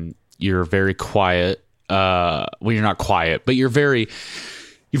 You're very quiet. Well, you're not quiet, but you're very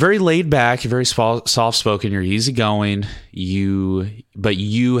laid back. You're very soft spoken. You're easygoing. But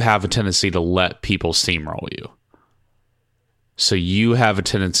you have a tendency to let people steamroll you. So you have a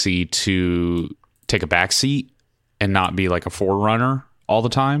tendency to take a back seat and not be like a forerunner all the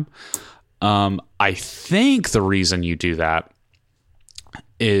time. I think the reason you do that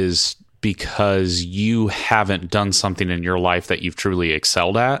is because you haven't done something in your life that you've truly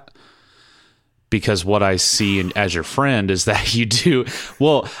excelled at. Because what I see as your friend is that you do,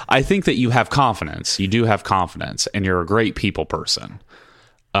 well, I think that you have confidence. You do have confidence, and you're a great people person.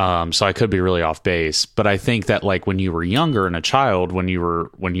 So I could be really off base, but I think that like when you were younger and a child, when you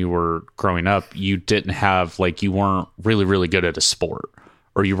were growing up, you didn't have like, you weren't really, really good at a sport,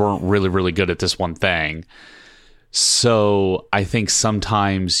 or you weren't really, really good at this one thing. So I think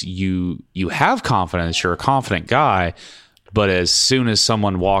sometimes you have confidence. You're a confident guy. But as soon as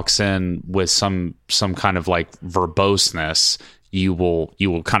someone walks in with some kind of like verboseness, you will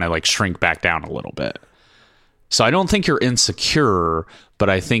kind of like shrink back down a little bit. So I don't think you're insecure, but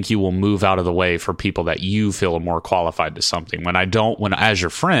I think you will move out of the way for people that you feel are more qualified to something. When as your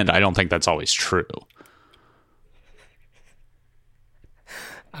friend, I don't think that's always true.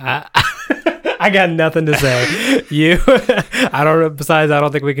 I got nothing to say. I don't know. Besides, I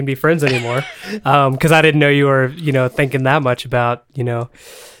don't think we can be friends anymore. Because I didn't know you were, thinking that much about,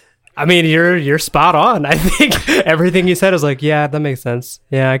 I mean, you're spot on. I think everything you said is like, yeah, that makes sense.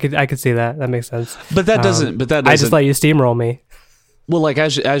 Yeah, I could see that. That makes sense. But that doesn't. I just let you steamroll me. Well, like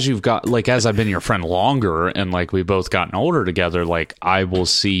as you've got, like as I've been your friend longer, and like we've both gotten older together, like I will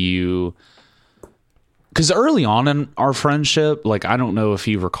see you. Because early on in our friendship, like, I don't know if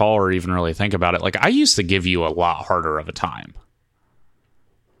you recall or even really think about it. Like, I used to give you a lot harder of a time.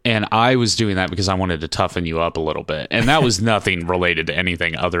 And I was doing that because I wanted to toughen you up a little bit. And that was nothing related to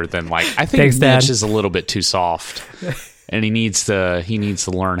anything other than, like, I think Thanks, Mitch Dad. is a little bit too soft. And he needs to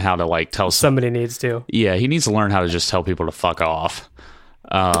learn how to, like, tell... Somebody needs to. Yeah, he needs to learn how to just tell people to fuck off.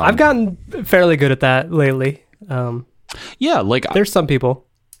 I've gotten fairly good at that lately. Yeah, like... There's some people...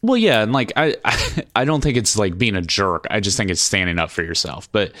 Well, yeah, and like I don't think it's like being a jerk. I just think it's standing up for yourself.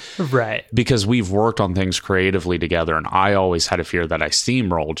 But right, because we've worked on things creatively together, and I always had a fear that I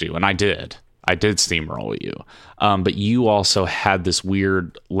steamrolled you, and I did steamroll you. But you also had this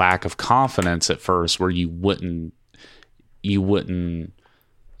weird lack of confidence at first, where you wouldn't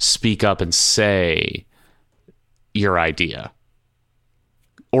speak up and say your idea,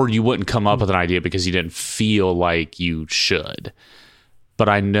 or you wouldn't come up with an idea because you didn't feel like you should. But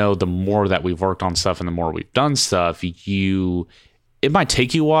I know the more that we've worked on stuff and the more we've done stuff, it might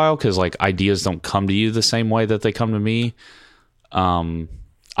take you a while because like ideas don't come to you the same way that they come to me.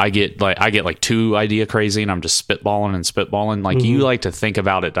 I get like too idea crazy, and I'm just spitballing. Like you like to think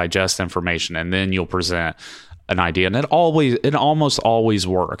about it, digest information, and then you'll present an idea. And it almost always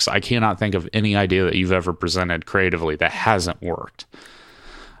works. I cannot think of any idea that you've ever presented creatively that hasn't worked.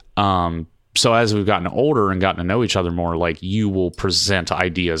 So as we've gotten older and gotten to know each other more, like you will present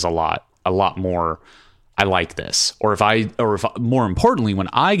ideas a lot more. I like this. Or if more importantly, when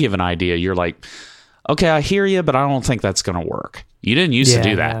I give an idea, you're like, okay, I hear you, but I don't think that's going to work. You didn't used to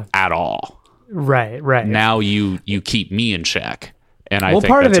do that at all. Right. Now you keep me in check. And I think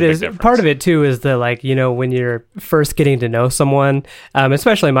part that's of it a big is difference. Part of it too is that like, when you're first getting to know someone,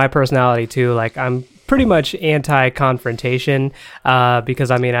 especially my personality too, like I'm pretty much anti-confrontation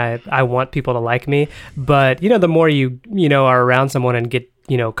because I mean I want people to like me, but the more you are around someone and get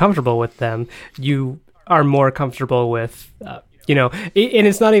comfortable with them, you are more comfortable with and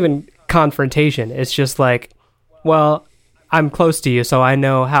it's not even confrontation, it's just like, well, I'm close to you, so I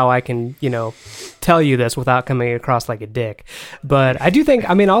know how I can, tell you this without coming across like a dick. But I do think,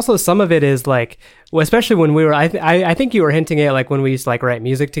 I mean, also some of it is like, well, especially when we were, I think you were hinting at like when we used to like write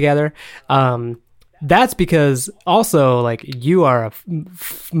music together. That's because also like you are a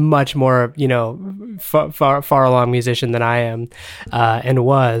much more, far along musician than I am, and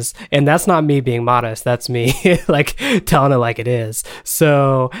was, and that's not me being modest. That's me like telling it like it is.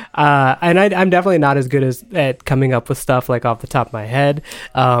 So, and I'm definitely not as good at coming up with stuff like off the top of my head,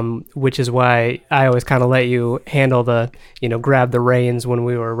 which is why I always kind of let you handle the, grab the reins when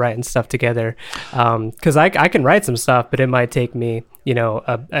we were writing stuff together. Cause I can write some stuff, but it might take me,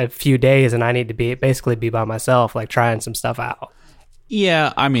 a few days, and I need to basically be by myself, like trying some stuff out.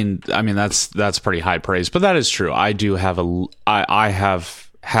 Yeah, I mean that's pretty high praise, but that is true. I do have I have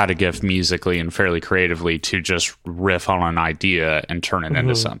had a gift musically and fairly creatively to just riff on an idea and turn it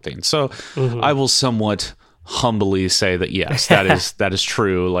into something. So I will somewhat humbly say that yes, that is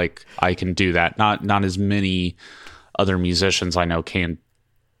true. Like I can do that. Not as many other musicians I know can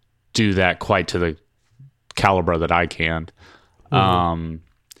do that quite to the caliber that I can.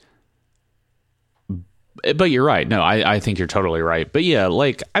 But you're right. No, I think you're totally right. But yeah,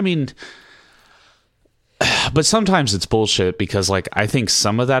 like, I mean, but sometimes it's bullshit because like, I think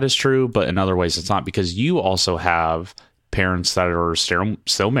some of that is true, but in other ways it's not, because you also have parents that are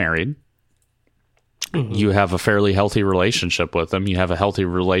still married. You have a fairly healthy relationship with them. You have a healthy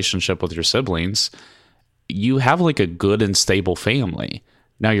relationship with your siblings. You have like a good and stable family.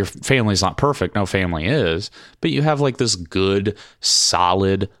 Now your family's not perfect. No family is, but you have like this good,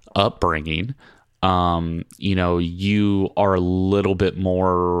 solid upbringing. You are a little bit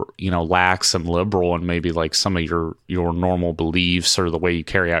more, lax and liberal and maybe like some of your normal beliefs or the way you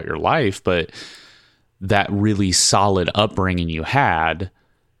carry out your life. But that really solid upbringing you had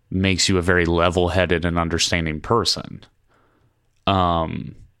makes you a very level-headed and understanding person.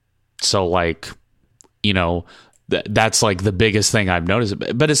 So like, that's like the biggest thing I've noticed,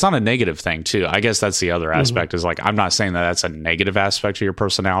 but it's not a negative thing too. I guess that's the other aspect is like, I'm not saying that that's a negative aspect of your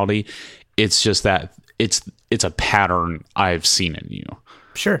personality. It's just that it's a pattern I've seen in you.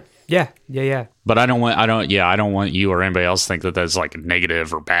 Sure. Yeah. But I don't want you or anybody else to think that that's like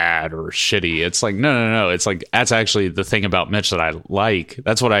negative or bad or shitty. It's like, no. It's like, that's actually the thing about Mitch that I like.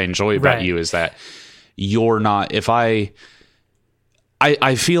 That's what I enjoy about you, is that you're not, if I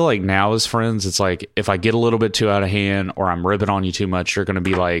feel like now as friends, it's like, if I get a little bit too out of hand or I'm ribbing on you too much, you're going to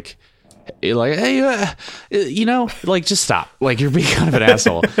be like, hey, like just stop. Like you're being kind of an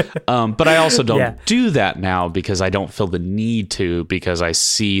asshole. But I also don't do that now because I don't feel the need to, because I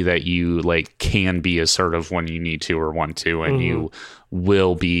see that you like can be assertive when you need to or want to, and you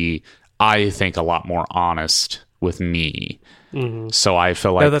will be, I think, a lot more honest with me. So I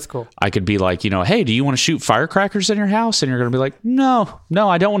feel like that's cool. I could be like, hey, do you want to shoot firecrackers in your house? And you're going to be like, no,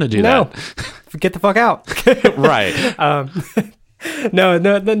 I don't want to do that. Get the fuck out. Right. No,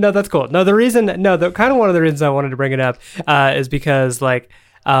 that's cool. No, one of the reasons I wanted to bring it up is because like,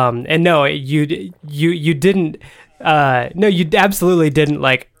 and no, you didn't, no, you absolutely didn't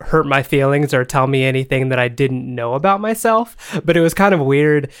like hurt my feelings or tell me anything that I didn't know about myself. But it was kind of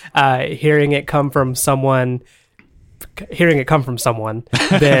weird hearing it come from someone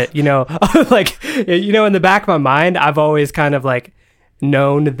that, like, in the back of my mind, I've always kind of like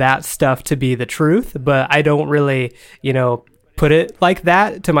known that stuff to be the truth, but I don't really, put it like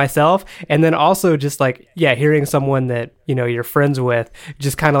that to myself. And then also just like, hearing someone that, you're friends with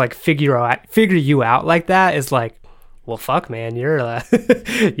just kind of like figure you out like that is like, well, fuck, man, you're,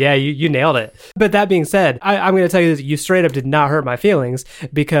 you nailed it. But that being said, I'm going to tell you this, you straight up did not hurt my feelings,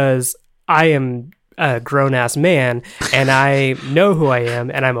 because I am a grown-ass man and I know who I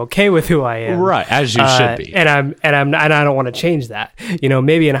am and I'm okay with who I am. Right, as you should be. And I don't want to change that.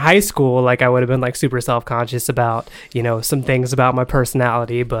 Maybe in high school, like I would have been like super self-conscious about, some things about my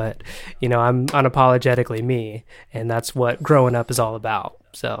personality, but I'm unapologetically me, and that's what growing up is all about.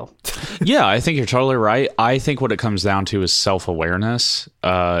 So yeah, I think you're totally right. I think what it comes down to is self-awareness,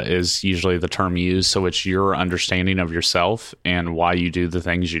 is usually the term used. So it's your understanding of yourself and why you do the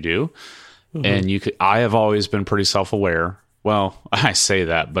things you do. And I have always been pretty self-aware. Well, I say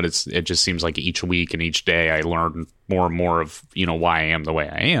that, but it just seems like each week and each day I learn more and more of, why I am the way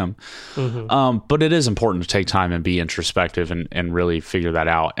I am. But it is important to take time and be introspective and really figure that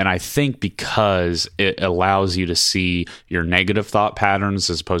out. And I think because it allows you to see your negative thought patterns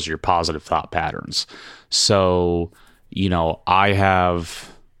as opposed to your positive thought patterns. So, I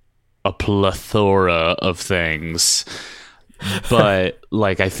have a plethora of things. But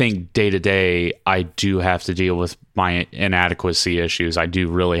like, I think day to day, I do have to deal with my inadequacy issues. I do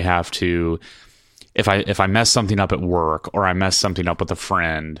really have to, if I mess something up at work, or I mess something up with a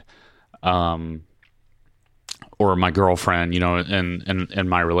friend, or my girlfriend, in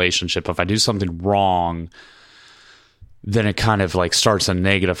my relationship, if I do something wrong, then it kind of like starts a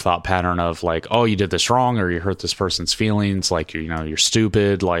negative thought pattern of like, oh, you did this wrong, or you hurt this person's feelings. Like, you're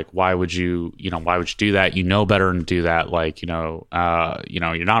stupid. Like, why would you do that? You know better than do that. Like, you're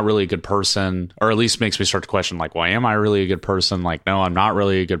not really a good person, or at least makes me start to question like, well, am I really a good person? Like, no, I'm not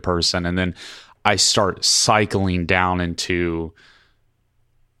really a good person. And then I start cycling down into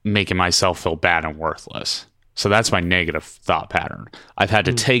making myself feel bad and worthless. So that's my negative thought pattern. I've had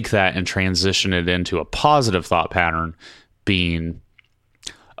to take that and transition it into a positive thought pattern, being,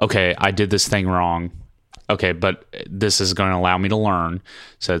 okay, I did this thing wrong. okay, but this is going to allow me to learn.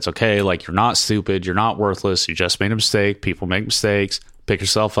 So it's okay. Like, you're not stupid. You're not worthless. You just made a mistake. People make mistakes. Pick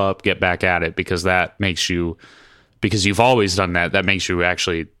yourself up, get back at it, because that makes you, because you've always done that. That makes you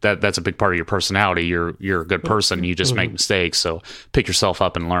actually, that's a big part of your personality. You're a good person. You just make mistakes. So pick yourself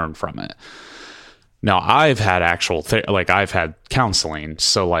up and learn from it. Now, I've had I've had counseling.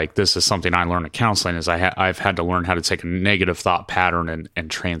 So like, this is something I learned in counseling is I've had to learn how to take a negative thought pattern and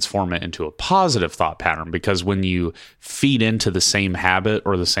transform it into a positive thought pattern, because when you feed into the same habit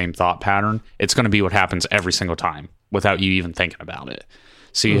or the same thought pattern, it's going to be what happens every single time without you even thinking about it.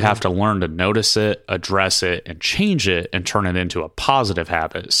 So you have to learn to notice it, address it, and change it and turn it into a positive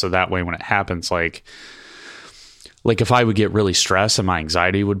habit. So that way when it happens, like if I would get really stressed and my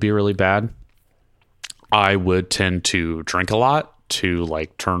anxiety would be really bad, I would tend to drink a lot, to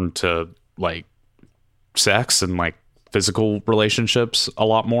like turn to like sex and like physical relationships a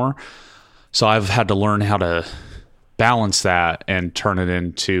lot more. So I've had to learn how to balance that and turn it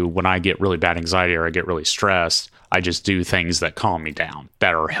into, when I get really bad anxiety or I get really stressed, I just do things that calm me down,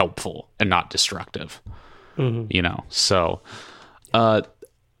 that are helpful and not destructive, you know? So,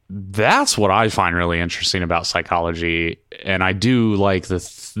 that's what I find really interesting about psychology. And I do like the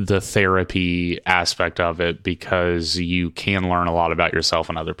therapy aspect of it, because you can learn a lot about yourself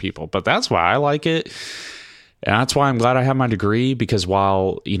and other people. But that's why I like it. And that's why I'm glad I have my degree, because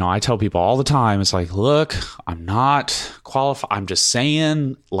while, you know, I tell people all the time, it's like, look, I'm not qualified. I'm just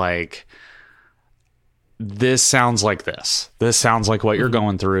saying, like, this sounds like this. This sounds like what you're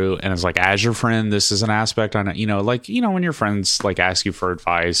going through. And it's like, as your friend, this is an aspect on it. You know, like, you know, when your friends like ask you for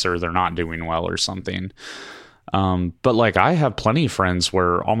advice or they're not doing well or something. But like, I have plenty of friends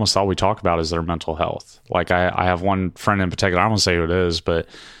where almost all we talk about is their mental health. Like I have one friend in particular, I won't say who it is, but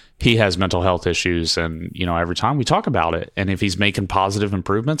he has mental health issues. And, you know, every time we talk about it, and if he's making positive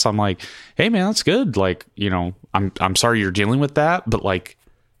improvements, I'm like, hey man, that's good. Like, you know, I'm sorry you're dealing with that, but like,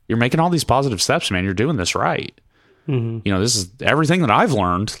 you're making all these positive steps, man. You're doing this right. You know, this is everything that I've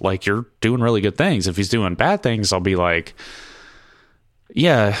learned. Like, you're doing really good things. If he's doing bad things, I'll be like,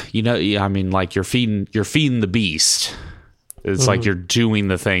 yeah, you know, I mean, like, you're feeding the beast. It's like you're doing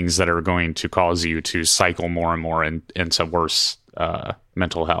the things that are going to cause you to cycle more and more into worse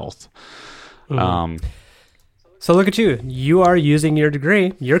mental health. So look at you. You are using your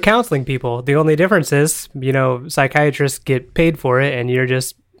degree. You're counseling people. The only difference is, you know, psychiatrists get paid for it, and you're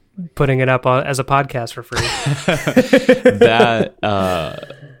just putting it up as a podcast for free. That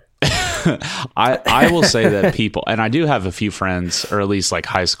I will say that people, and I do have a few friends, or at least like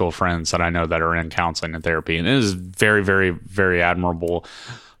high school friends that I know that are in counseling and therapy, and it is very, very, very admirable.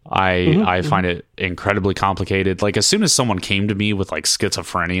 I find it incredibly complicated. Like, as soon as someone came to me with like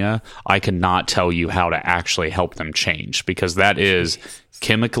schizophrenia, I could not tell you how to actually help them change, because that is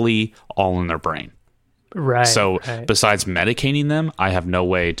chemically all in their brain. Right. So besides medicating them, I have no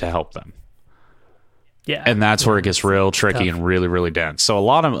way to help them. Yeah. And that's where it gets real tricky and really, really dense. So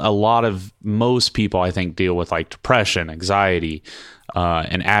most people, I think, deal with like depression, anxiety,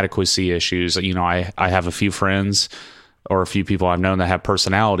 and adequacy issues. You know, I have a few friends or a few people I've known that have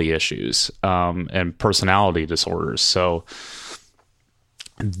personality issues, and personality disorders. So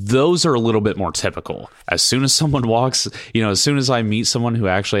those are a little bit more typical. As soon as someone walks, you know, as soon as I meet someone who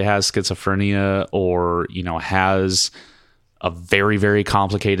actually has schizophrenia, or, you know, has a very, very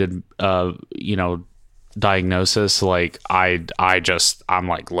complicated, you know, diagnosis, like I'm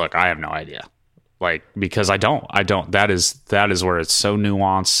like, look, I have no idea. Like, because I don't, that is where it's so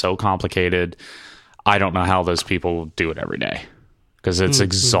nuanced, so complicated. I don't know how those people do it every day, because it's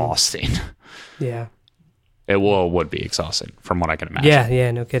exhausting. Yeah. It would be exhausting from what I can imagine.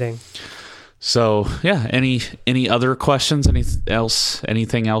 Yeah, no kidding. So, yeah, any other questions?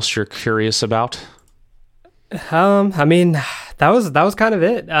 Anything else you're curious about? I mean, that was kind of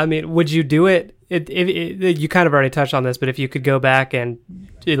it. I mean, would you do it? You kind of already touched on this, but if you could go back and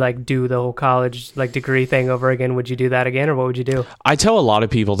like do the whole college like degree thing over again, would you do that again, or what would you do? I tell a lot of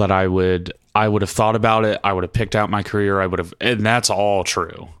people that I would have thought about it. I would have picked out my career. And that's all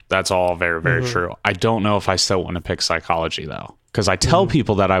true. That's all very, very true. I don't know if I still want to pick psychology though, because I tell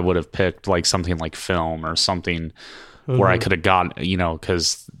people that I would have picked like something like film or something where I could have got, you know,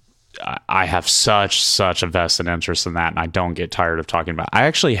 because I have such a vested interest in that, and I don't get tired of talking about it. I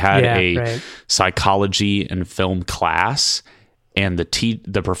actually had psychology and film class, and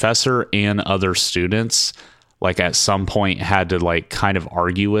the professor and other students like at some point had to like kind of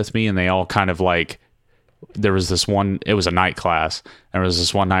argue with me, and they all kind of like, there was this one, it was a night class, and there was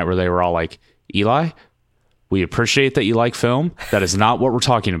this one night where they were all like, Eli, we appreciate that you like film. That is not what we're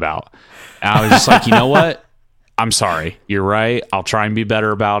talking about. And I was just like, you know what? I'm sorry. You're right. I'll try and be better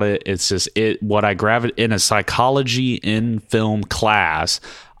about it. It's just what I gravitate in a psychology in film class.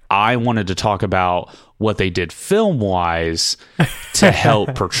 I wanted to talk about what they did film wise to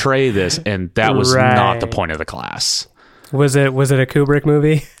help portray this, and that was not the point of the class. Was it a Kubrick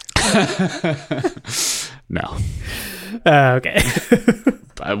movie? No. Okay.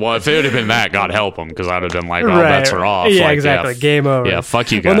 Well, if it would have been that, God help them, because I'd have been like, bets are off. Yeah, like, exactly. Game over. Yeah,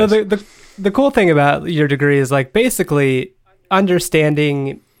 fuck you guys. Well, no, the cool thing about your degree is like basically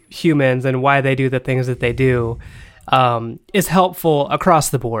understanding humans and why they do the things that they do is helpful across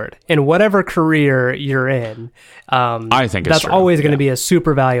the board in whatever career you're in. I think that's always going to be a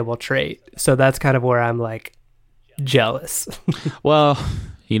super valuable trait. So that's kind of where I'm like jealous. Well,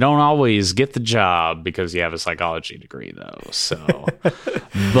 you don't always get the job because you have a psychology degree, though. So,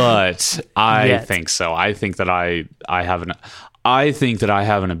 but I think so. I think that I have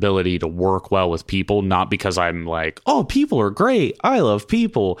an ability to work well with people, not because I'm like, oh, people are great, I love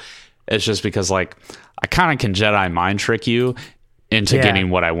people. It's just because like I kind of can Jedi mind trick you into getting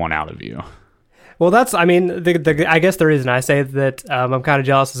what I want out of you. Well, I guess the reason I say that I'm kind of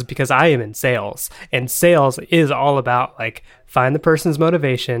jealous is because I am in sales, and sales is all about like find the person's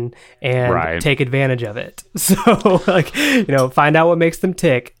motivation and take advantage of it. So like, find out what makes them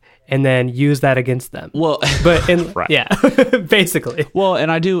tick and then use that against them. Well, but basically. Well,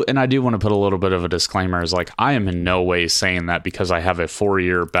 and I do want to put a little bit of a disclaimer is like, I am in no way saying that because I have a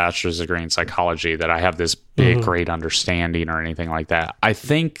 4-year bachelor's degree in psychology that I have this big, great understanding or anything like that. I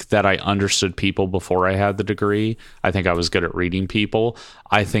think that I understood people before I had the degree. I think I was good at reading people.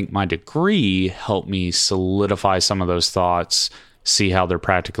 I think my degree helped me solidify some of those thoughts, see how they're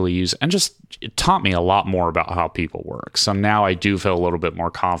practically used, and just it taught me a lot more about how people work. So now I do feel a little bit more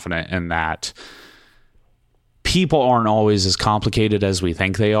confident in that people aren't always as complicated as we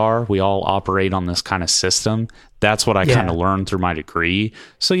think they are. We all operate on this kind of system. That's what I kind of learned through my degree.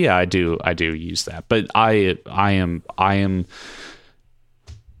 So yeah, I do use that. But I'm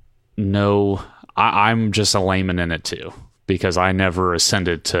just a layman in it too, because I never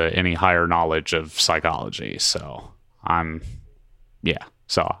ascended to any higher knowledge of psychology. So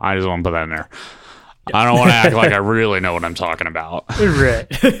so I just want to put that in there. Yep. I don't want to act like I really know what I'm talking about. Right.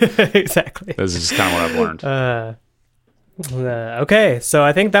 Exactly. This is kind of what I've learned. Okay, so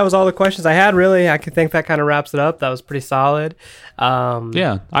I think that was all the questions I had, really. I think that kind of wraps it up. That was pretty solid.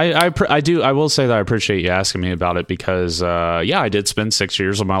 Yeah, I will say that I appreciate you asking me about it because, I did spend 6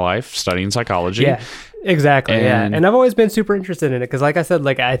 years of my life studying psychology. Yeah. Exactly. And I've always been super interested in it because, like I said,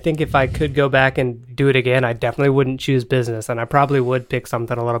 like I think if I could go back and do it again, I definitely wouldn't choose business, and I probably would pick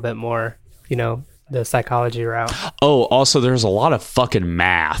something a little bit more, the psychology route. Oh, also, there's a lot of fucking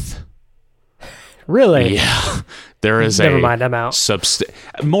math. Really? Yeah. There is Never mind, I'm out.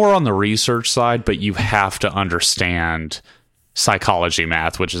 More on the research side, but you have to understand psychology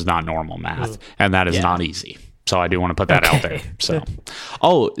math, which is not normal math, and that is not easy. So I do want to put that out there.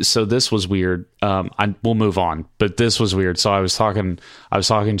 So this was weird. We'll move on, but this was weird. So I was talking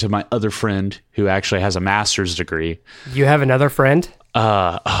to my other friend who actually has a master's degree. You have another friend?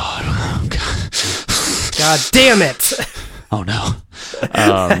 God damn it. Oh no.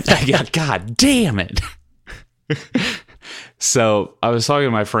 God damn it. So I was talking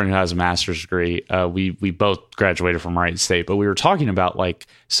to my friend who has a master's degree. We both graduated from Wright State, but we were talking about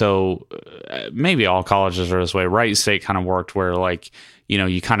maybe all colleges are this way. Wright State kind of worked where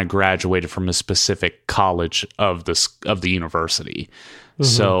you kind of graduated from a specific college of the university. Mm-hmm.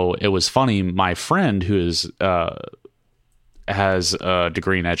 So it was funny. My friend who has a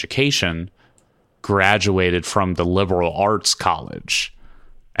degree in education graduated from the liberal arts college.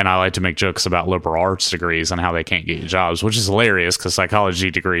 And I like to make jokes about liberal arts degrees and how they can't get you jobs, which is hilarious because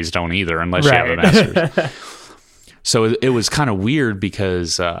psychology degrees don't either unless you have a master's. So it was kind of weird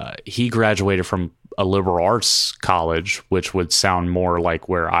because he graduated from a liberal arts college, which would sound more like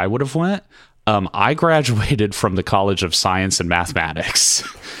where I would have went. I graduated from the College of Science and Mathematics,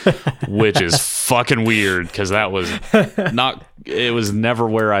 which is fucking weird because that was it was never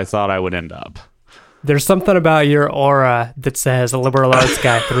where I thought I would end up. There's something about your aura that says a liberal arts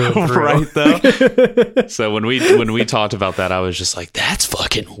guy through and through. Right, though? So when we talked about that, I was just like, that's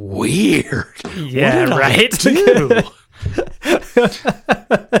fucking weird. Yeah, right?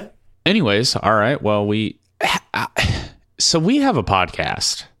 Anyways, all right. Well, we have a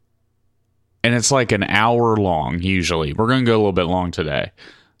podcast. And it's like an hour long, usually. We're going to go a little bit long today.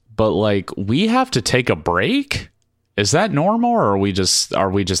 But, we have to take a break? Is that normal, or are we just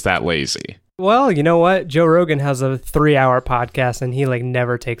that lazy? Well, you know what? Joe Rogan has a 3-hour podcast and he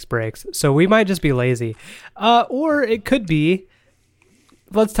never takes breaks. So we might just be lazy. Or it could be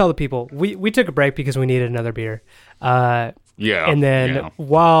let's tell the people we took a break because we needed another beer. Yeah, and then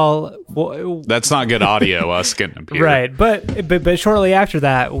while that's not good audio, us getting a beer, right? But shortly after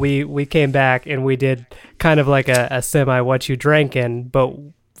that, we came back and we did kind of like a semi what you drinking, but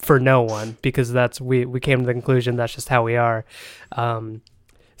for no one, because we came to the conclusion that's just how we are.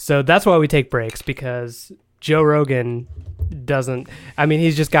 So that's why we take breaks, because Joe Rogan doesn't. I mean,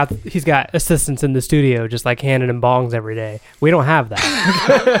 he's got assistants in the studio just like handing him bongs every day. We don't have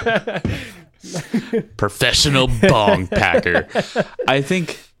that. Professional bong packer. I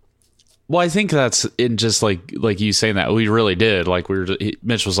think that's in just like you saying that we really did. Like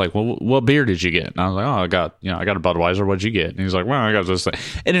Mitch was like, well, what beer did you get? And I was like, oh, I got a Budweiser. What'd you get? And he's like, well, I got this thing.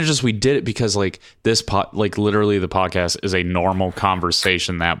 And it's just, we did it because like this literally the podcast is a normal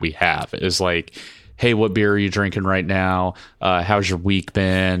conversation that we have. It's like, hey, what beer are you drinking right now? How's your week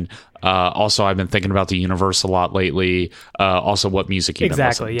been? Also, I've been thinking about the universe a lot lately. Also, what music you've been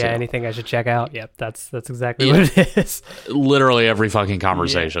listening to. Anything I should check out. Yep, that's exactly what it is. Literally every fucking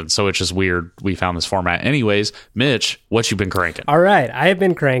conversation. Yeah. So it's just weird we found this format. Anyways, Mitch, what you been cranking? All right, I have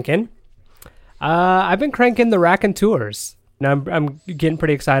been cranking. I've been cranking the Raconteurs. Now I'm getting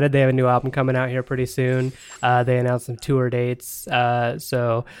pretty excited. They have a new album coming out here pretty soon. They announced some tour dates,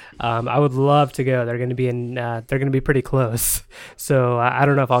 so I would love to go. They're going to be they're going to be pretty close. So I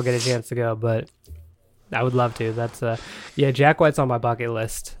don't know if I'll get a chance to go, but I would love to. That's Jack White's on my bucket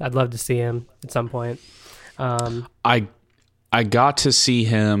list. I'd love to see him at some point. I got to see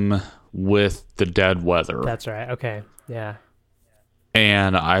him with the Dead Weather. That's right. Okay. Yeah.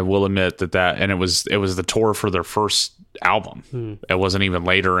 And I will admit that it was the tour for their first album. It wasn't even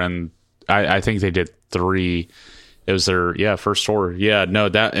later, and I think they did 3. It was their first tour. Yeah, no,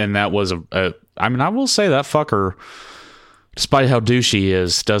 that was I mean, I will say that fucker, despite how douchey he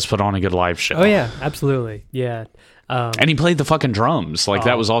is, does put on a good live show. Oh yeah, absolutely. Yeah. And he played the fucking drums. Like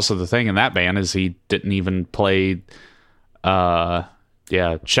that was also the thing in that band, is he didn't even play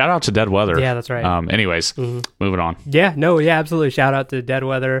yeah, shout out to Dead Weather. Yeah, that's right. Anyways, moving on. Yeah, absolutely. Shout out to Dead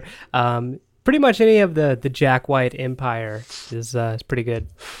Weather. Pretty much any of the Jack White empire is pretty good.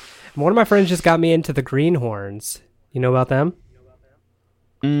 One of my friends just got me into the Greenhorns. You know about them?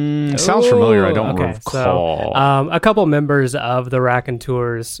 Sounds familiar. I don't recall. So, a couple members of the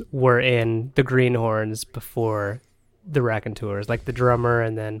Raconteurs were in the Greenhorns before the Raconteurs, like the drummer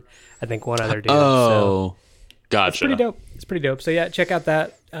and then I think one other dude. Oh, gotcha. It's pretty dope. So yeah, check out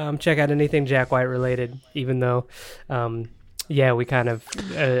that. Check out anything Jack White related, even though, we kind of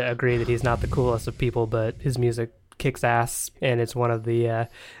agree that he's not the coolest of people, but his music kicks ass, and it's one of the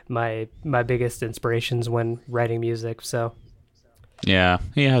my biggest inspirations when writing music. So yeah,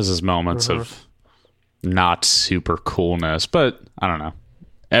 he has his moments of not super coolness, but I don't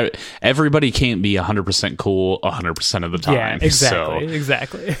know. Everybody can't be 100% cool 100% of the time. Yeah,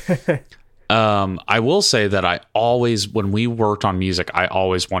 exactly. I will say that I always, when we worked on music, I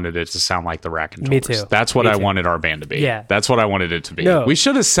always wanted it to sound like the Raconteurs. Me too. That's what I wanted our band to be. Yeah. That's what I wanted it to be. No. We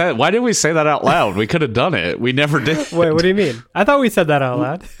should have said, why didn't we say that out loud? We could have done it. We never did. Wait, what do you mean? I thought we said that out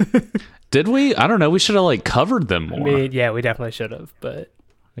loud. Did we? I don't know. We should have covered them more. I mean, yeah, we definitely should have, but.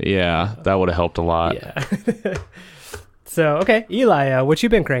 Yeah, that would have helped a lot. Yeah. So, okay. Eli, what you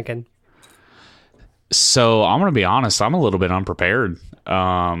been cranking? So, I'm going to be honest. I'm a little bit unprepared.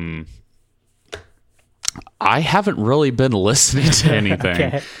 I haven't really been listening to anything.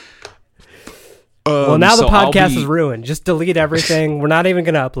 Okay. Well, now the podcast is ruined. Just delete everything. We're not even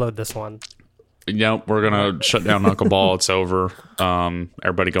going to upload this one. Nope, we're going to shut down Knuckleball. It's over.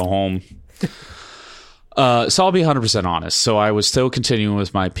 Everybody go home. So I'll be 100% honest. So I was still continuing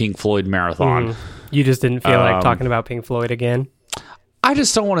with my Pink Floyd marathon. You just didn't feel like talking about Pink Floyd again? I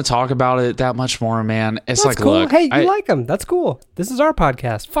just don't want to talk about it that much more, man. It's That's cool. Look, hey, you like them. That's cool. This is our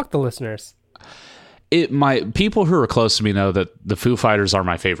podcast. Fuck the listeners. People who are close to me know that the Foo Fighters are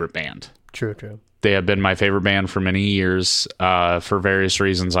my favorite band. True. They have been my favorite band for many years, for various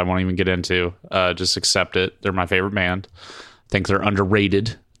reasons I won't even get into. Just accept it. They're my favorite band. I think they're underrated.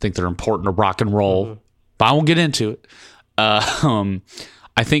 I think they're important to rock and roll. But I won't get into it.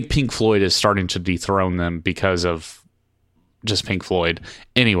 I think Pink Floyd is starting to dethrone them because of just Pink Floyd.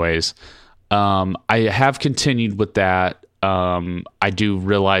 Anyways, I have continued with that. I do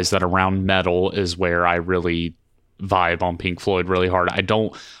realize that around metal is where I really vibe on Pink Floyd really hard.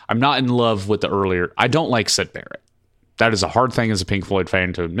 I'm not in love with the earlier. I don't like Syd Barrett. That is a hard thing as a Pink Floyd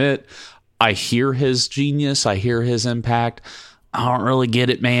fan to admit. I hear his genius. I hear his impact. I don't really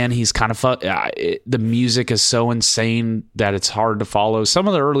get it, man. He's kind of the music is so insane that it's hard to follow. Some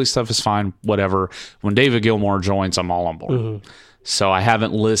of the early stuff is fine, whatever. When David Gilmour joins, I'm all on board. So I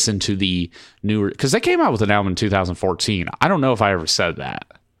haven't listened to the newer, because they came out with an album in 2014. I don't know if I ever said that.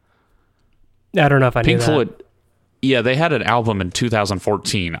 I don't know if I knew that. Pink Floyd, yeah, they had an album in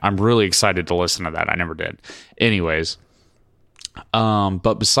 2014. I'm really excited to listen to that. I never did. Anyways,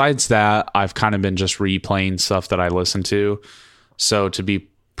 but besides that, I've kind of been just replaying stuff that I listened to. So to be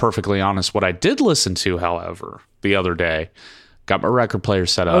perfectly honest, what I did listen to, however, the other day, got my record player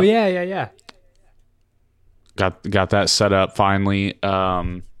set up. Oh, yeah. Got that set up finally.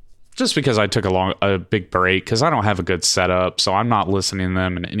 Just because I took a big break, because I don't have a good setup, so I'm not listening to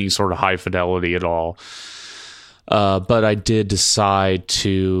them in any sort of high fidelity at all. But I did decide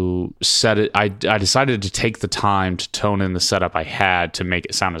to set it. I decided to take the time to tone in the setup I had to make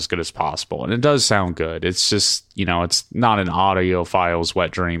it sound as good as possible, and it does sound good. It's just, it's not an audiophile's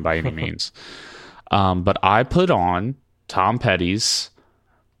wet dream by any means. But I put on Tom Petty's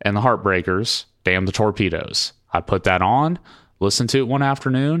and the Heartbreakers, Damn the Torpedoes. I put that on, listened to it one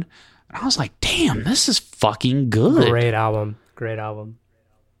afternoon, and I was like, damn, this is fucking good. Great album.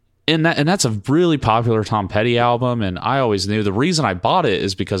 And that's a really popular Tom Petty album, and I always knew the reason I bought it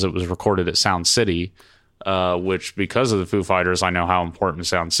is because it was recorded at Sound City, which, because of the Foo Fighters, I know how important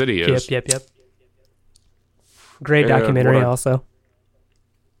Sound City is. Yep. Great documentary also.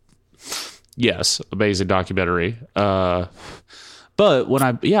 Yes, amazing documentary. But when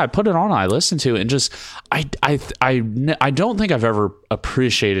I put it on, I listened to it, and just I don't think I've ever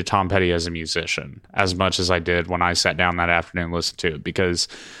appreciated Tom Petty as a musician as much as I did when I sat down that afternoon and listened to it, because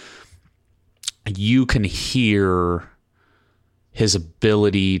you can hear his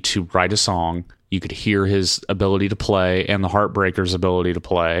ability to write a song, you could hear his ability to play, and the Heartbreakers' ability to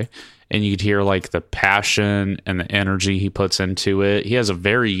play, and you could hear like the passion and the energy he puts into it. He has a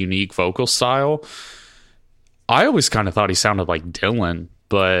very unique vocal style. I always kind of thought he sounded like Dylan,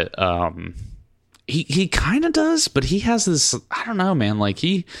 but he kind of does, but he has this, I don't know, man, like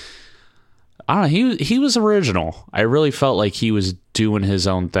he was original. I really felt like he was doing his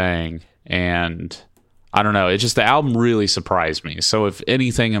own thing, and I don't know, it just, the album really surprised me. So if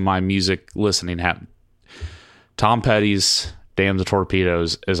anything in my music listening happened, Tom Petty's Damn the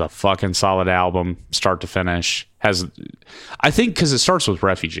Torpedoes is a fucking solid album, start to finish. I think because it starts with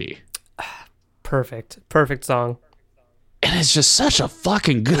Refugee. Perfect song. And it's just such a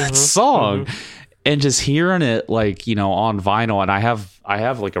fucking good song. And just hearing it like, on vinyl, and I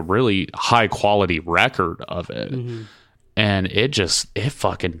have like a really high quality record of it. And it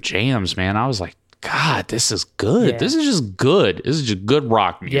fucking jams, man. I was like, God, this is good. Yeah. This is just good. This is just good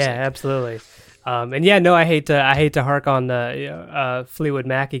rock music. Yeah, absolutely. I hate to hark on the Fleetwood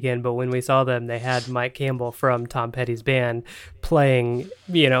Mac again, but when we saw them, they had Mike Campbell from Tom Petty's band playing,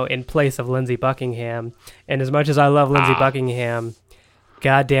 in place of Lindsey Buckingham. And as much as I love Lindsey Buckingham,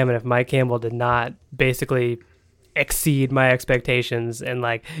 God damn it, if Mike Campbell did not basically exceed my expectations, and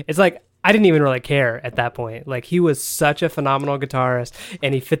it's like I didn't even really care at that point. Like, he was such a phenomenal guitarist,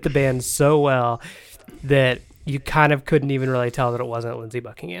 and he fit the band so well that you kind of couldn't even really tell that it wasn't Lindsey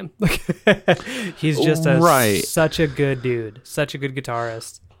Buckingham. He's just such a good dude, such a good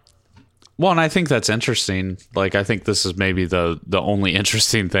guitarist. Well, and I think that's interesting. Like, I think this is maybe the only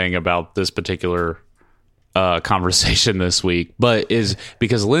interesting thing about this particular conversation this week, but is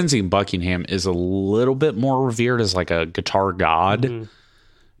because Lindsey Buckingham is a little bit more revered as like a guitar god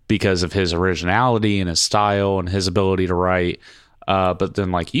because of his originality and his style and his ability to write. But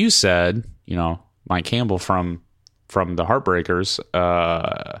then, like you said, Mike Campbell from the Heartbreakers,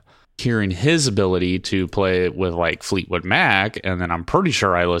 hearing his ability to play with like Fleetwood Mac, and then I'm pretty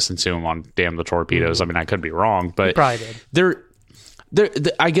sure I listened to him on Damn the Torpedoes. I mean, I could be wrong, but probably did.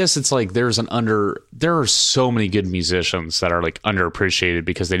 I guess it's like there are so many good musicians that are like underappreciated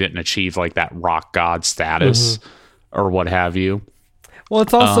because they didn't achieve like that rock god status or what have you. Well,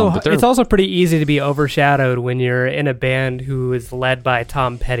 it's also pretty easy to be overshadowed when you're in a band who is led by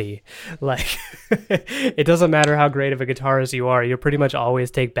Tom Petty. Like, it doesn't matter how great of a guitarist you are; you'll pretty much always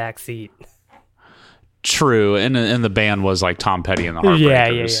take back seat. True, and the band was like Tom Petty and the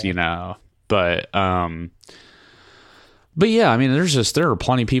Heartbreakers, But yeah, I mean, there are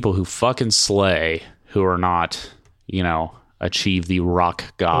plenty of people who fucking slay who are not, achieve the rock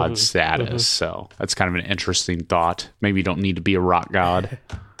god status. So that's kind of an interesting thought. Maybe you don't need to be a rock god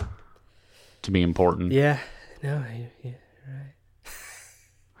to be important. Yeah. No, yeah, right.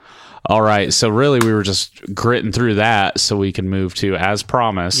 All right. So really we were just gritting through that so we can move to As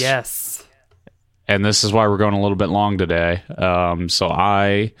Promised. Yes. And this is why we're going a little bit long today. So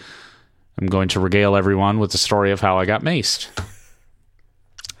I am going to regale everyone with the story of how I got maced.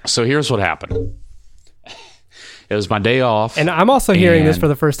 So here's what happened. It was my day off. And I'm also hearing this for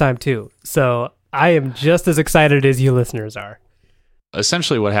the first time, too. So I am just as excited as you listeners are.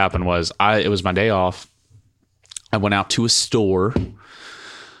 essentially what happened was it was my day off. I went out to a store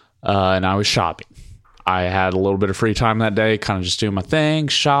and I was shopping. I had a little bit of free time that day, kind of just doing my thing,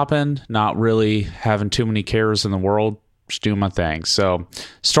 shopping, not really having too many cares in the world, just doing my thing. So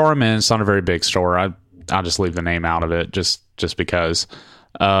store I'm in, it's not a very big store. I'll just leave the name out of it just because.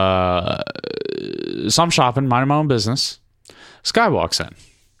 So I'm shopping, minding my own business. This guy walks in.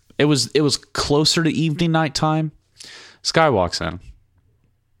 It was closer to evening nighttime. This guy walks in.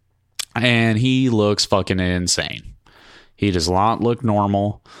 And he looks fucking insane. He does not look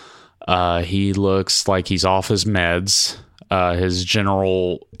normal. He looks like he's off his meds. His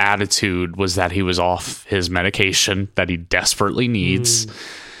general attitude was that he was off his medication that he desperately needs.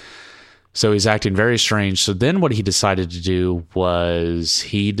 So he's acting very strange. So then what he decided to do was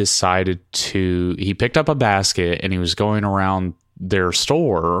he picked up a basket and he was going around their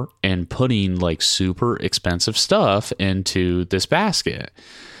store and putting like super expensive stuff into this basket.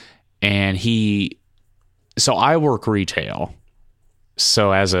 And so I work retail.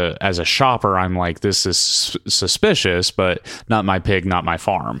 So as a shopper, I'm like, this is suspicious, but not my pig, not my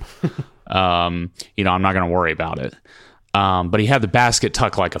farm. I'm not going to worry about it. But he had the basket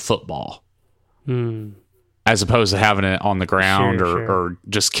tucked like a football, as opposed to having it on the ground or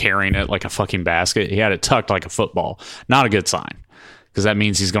just carrying it like a fucking basket. He had it tucked like a football. Not a good sign, because that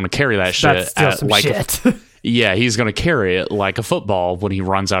means he's going to carry that shit shit. Yeah, he's going to carry it like a football when he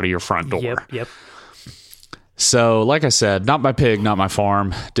runs out of your front door. Yep. So, like I said, not my pig, not my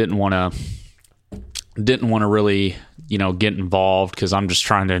farm. Didn't want to really, get involved because I'm just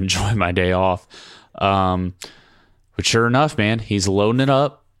trying to enjoy my day off. But sure enough, man, he's loading it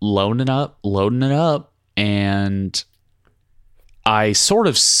up, and I sort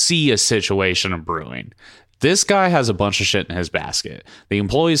of see a situation of brewing. This guy has a bunch of shit in his basket. The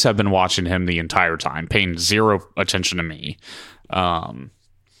employees have been watching him the entire time, paying zero attention to me.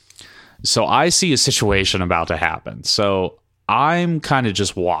 So I see a situation about to happen. So I'm kind of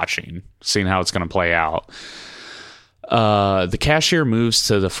just watching, seeing how it's going to play out. The cashier moves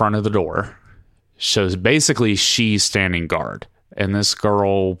to the front of the door. So basically she's standing guard. And this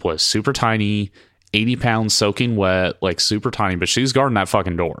girl was super tiny, 80 pounds soaking wet, like super tiny, but she's guarding that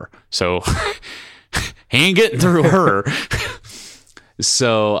fucking door. So he ain't getting through her.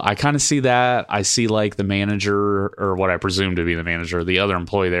 So I kind of see that. I see like the manager, or what I presume to be the manager, the other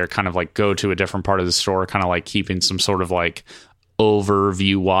employee there, kind of like go to a different part of the store, kind of like keeping some sort of like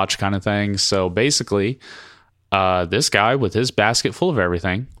overview watch kind of thing. So basically, this guy with his basket full of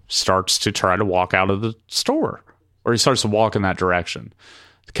everything starts to try to walk out of the store, or he starts to walk in that direction.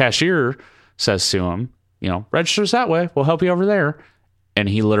 The cashier says to him, registers that way. We'll help you over there. And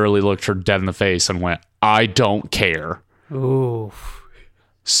he literally looked her dead in the face and went, "I don't care." Ooh.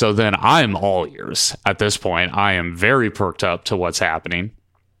 So then I'm all ears at this point. I am very perked up to what's happening.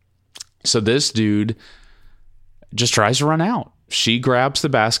 So this dude just tries to run out. She grabs the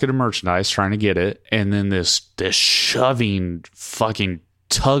basket of merchandise, trying to get it. And then this shoving fucking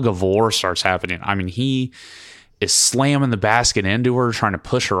tug of war starts happening. I mean, he is slamming the basket into her, trying to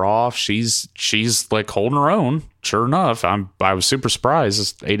push her off. She's like holding her own. Sure enough, I was super surprised.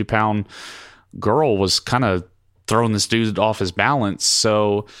 This 80-pound girl was kind of throwing this dude off his balance.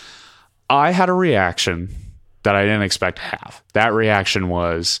 So I had a reaction that I didn't expect to have. That reaction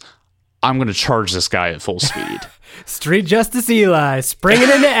was, I'm going to charge this guy at full speed. Street Justice Eli, springing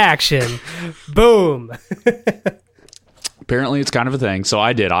into action. Boom. Apparently it's kind of a thing. So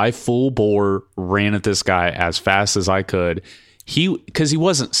I did. I full bore ran at this guy as fast as I could. Because he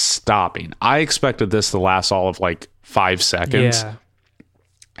wasn't stopping. I expected this to last all of like 5 seconds. Yeah.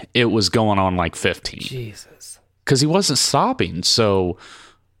 It was going on like 15. Jesus. Because he wasn't stopping. So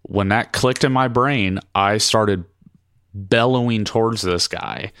when that clicked in my brain, I started bellowing towards this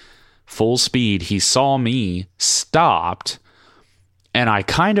guy. Full speed. He saw me, stopped, and I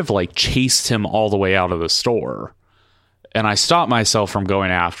kind of like chased him all the way out of the store. And I stopped myself from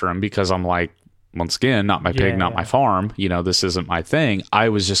going after him because I'm like, once again, not my pig, not my farm. This isn't my thing. I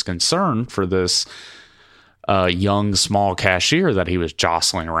was just concerned for this young, small cashier that he was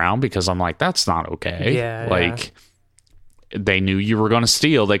jostling around, because I'm like, that's not okay. They knew you were going to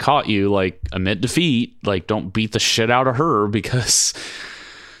steal. They caught you. Like, admit defeat. Like, don't beat the shit out of her, because...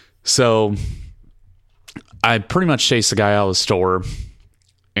 So I pretty much chased the guy out of the store,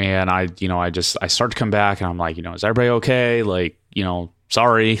 and I start to come back, and I'm like, is everybody okay? Like,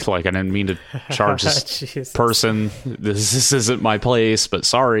 sorry, like I didn't mean to charge this person. This isn't my place, but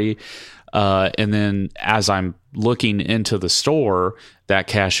sorry. And then as I'm looking into the store, that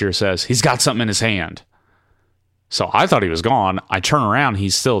cashier says, "He's got something in his hand." So I thought he was gone. I turn around,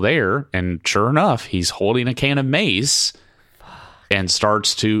 he's still there, and sure enough, he's holding a can of mace. and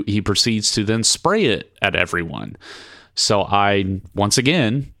he proceeds to then spray it at everyone. So I, once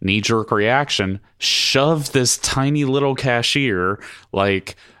again, knee-jerk reaction, shoved this tiny little cashier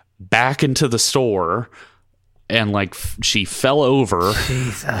like back into the store, and like she fell over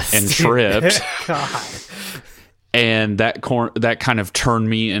and tripped. God. And that kind of turned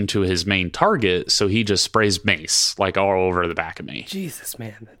me into his main target. So he just sprays mace like all over the back of me. Jesus,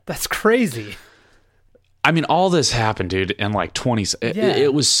 man, that's crazy. I mean, all this happened, dude, in like 20.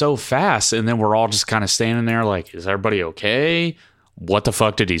 It was so fast. And then we're all just kind of standing there like, is everybody okay? What the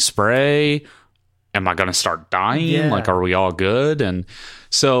fuck did he spray? Am I going to start dying? Yeah. Like, are we all good? And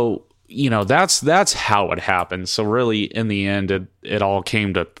so, you know, that's how it happened. So really, in the end, it all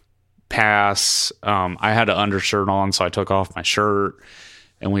came to pass. I had an undershirt on, so I took off my shirt,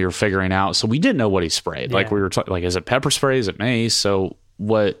 and we were figuring out. So we didn't know what he sprayed. Yeah. Like, we were like, is it pepper spray? Is it mace? So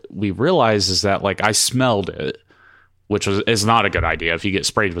what we realized is that like I smelled it, which is not a good idea. If you get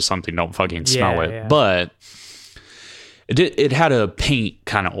sprayed with something, don't fucking smell it. Yeah. But it had a paint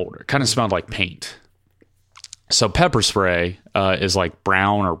kind of odor. It kind of smelled like paint. So pepper spray is like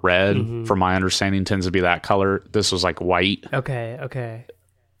brown or red, from my understanding, tends to be that color. This was like white. Okay.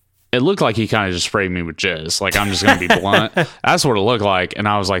 It looked like he kind of just sprayed me with jizz. Like, I'm just going to be blunt. That's what it looked like. And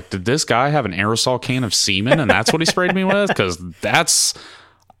I was like, did this guy have an aerosol can of semen? And that's what he sprayed me with? Because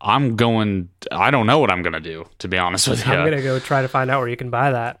I don't know what I'm going to do, to be honest with you. I'm going to go try to find out where you can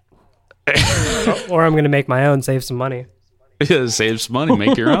buy that. Or I'm going to make my own, save some money. Yeah, save some money,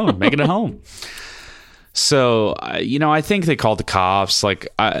 make your own, make it at home. So, you know, I think they called the cops. Like,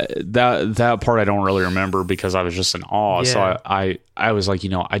 that part I don't really remember because I was just in awe. Yeah. So I was like, you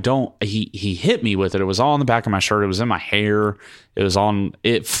know, he hit me with it. It was all on the back of my shirt. It was in my hair.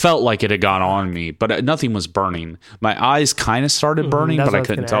 It felt like it had gone on me, but nothing was burning. My eyes kind of started burning, but I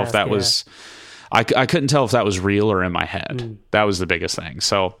couldn't tell if that was, I couldn't tell if that was real or in my head. That was the biggest thing.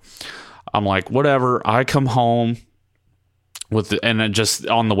 So I'm like, whatever. I come home. And then just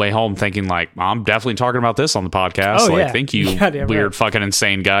on the way home thinking like, I'm definitely talking about this on the podcast. Oh, like, thank you, weird fucking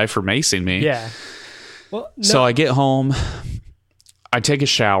insane guy, for macing me. Yeah. Well, no. So I get home, I take a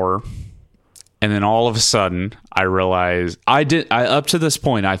shower, and then all of a sudden I realize up to this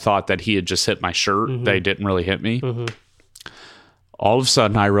point, I thought that he had just hit my shirt. They didn't really hit me. All of a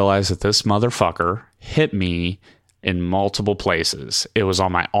sudden I realized that this motherfucker hit me in multiple places. It was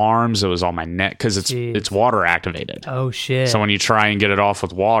on my arms, it was on my neck, because it's water activated. Oh shit. So when you try and get it off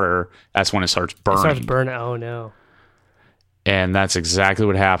with water, that's when it starts burning. Oh no. And that's exactly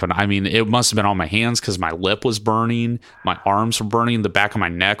what happened. I mean, it must have been on my hands because my lip was burning, my arms were burning, the back of my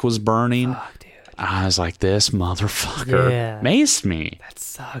neck was burning. Fuck, dude. I was like, this motherfucker maced me. That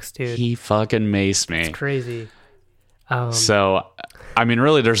sucks, dude. He fucking maced me. It's crazy. So, I mean,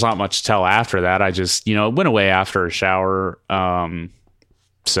 really, there's not much to tell after that. I just, you know, it went away after a shower.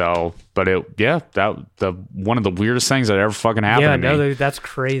 So, but one of the weirdest things that ever fucking happened to me. Yeah, no, that's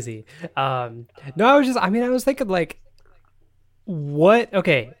crazy. No, I was thinking like, what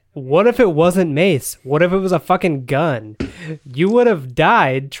if it wasn't mace? What if it was a fucking gun? You would have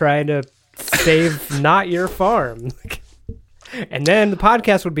died trying to save not your farm. And then the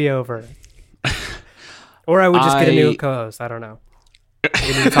podcast would be over. Or I would just get a new co-host. I don't know. We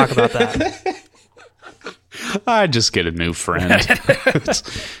need to talk about that. I'd just get a new friend.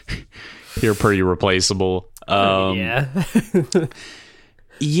 You're pretty replaceable. Yeah.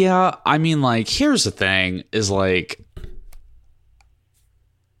 Yeah, I mean, like, here's the thing, is like,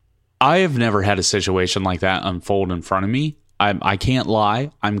 I have never had a situation like that unfold in front of me. I can't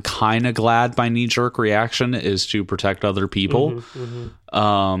lie. I'm kind of glad my knee-jerk reaction is to protect other people.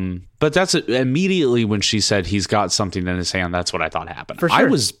 But that's immediately when she said he's got something in his hand. That's what I thought happened. For sure. I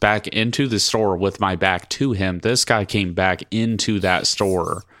was back into the store with my back to him. This guy came back into that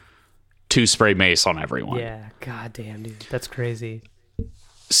store to spray mace on everyone. Yeah. God damn, dude. That's crazy.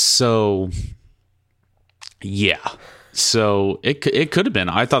 So, yeah. So it could have been.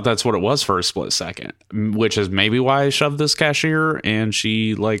 I thought that's what it was for a split second, which is maybe why I shoved this cashier, and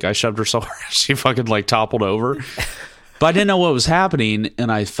I shoved her so hard she fucking like toppled over. But I didn't know what was happening,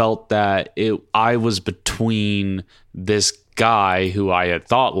 and I felt that I was between this guy who I had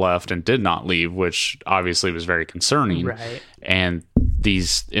thought left and did not leave, which obviously was very concerning, right? And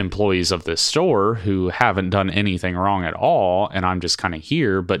these employees of this store who haven't done anything wrong at all, and I'm just kind of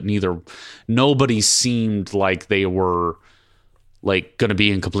here, but nobody seemed like they were like going to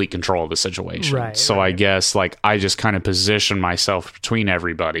be in complete control of the situation. Right, so I guess like I just kind of positioned myself between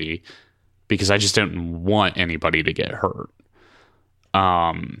everybody because I just didn't want anybody to get hurt.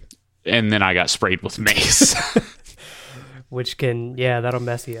 And then I got sprayed with mace. Which that'll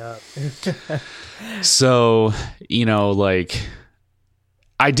mess you up. So, you know, like,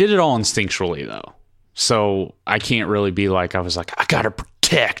 I did it all instinctually though. So I can't really be like, I was like, I gotta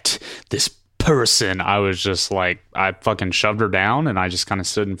protect this person. I was just like, I fucking shoved her down and I just kind of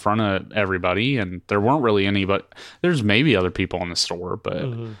stood in front of everybody, and there weren't really any, but there's maybe other people in the store, but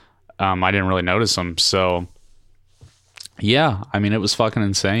I didn't really notice them. So yeah, I mean, it was fucking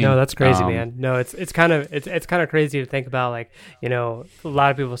insane. No, that's crazy, man. No, it's kind of crazy to think about. Like, you know, a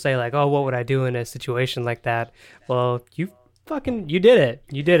lot of people say like, oh, what would I do in a situation like that? Well, you did it.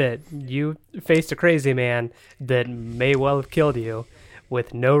 You did it. You faced a crazy man that may well have killed you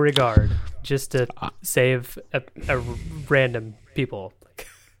with no regard, just to save a random people.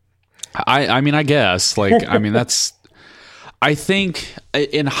 I mean, I guess, like, I mean, that's, I think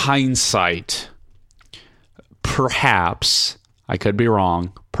in hindsight, perhaps, I could be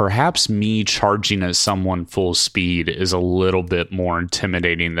wrong, perhaps me charging at someone full speed is a little bit more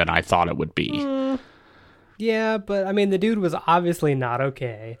intimidating than I thought it would be. Yeah, but I mean, the dude was obviously not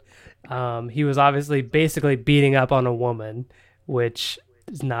okay. He was obviously basically beating up on a woman, which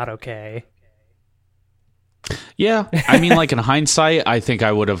is not okay. Yeah, I mean, like in hindsight, I think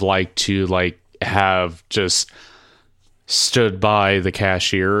I would have liked to like have just stood by the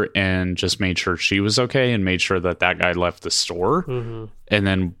cashier and just made sure she was okay and made sure that guy left the store. And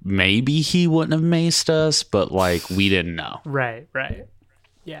then maybe he wouldn't have maced us, but like we didn't know. Right.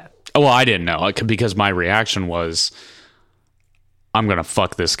 Yeah. Well, I didn't know because my reaction was, I'm going to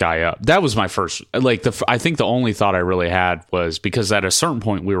fuck this guy up. That was my first, like, I think the only thought I really had was because at a certain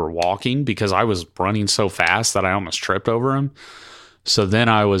point we were walking because I was running so fast that I almost tripped over him. So then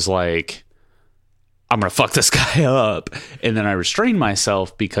I was like, I'm going to fuck this guy up. And then I restrained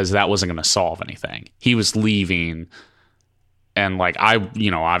myself because that wasn't going to solve anything. He was leaving. And like,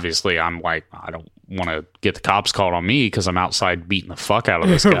 obviously I'm like, I don't want to get the cops called on me because I'm outside beating the fuck out of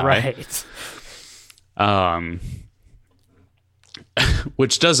this guy. Right.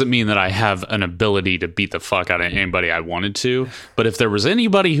 Which doesn't mean that I have an ability to beat the fuck out of anybody I wanted to. But if there was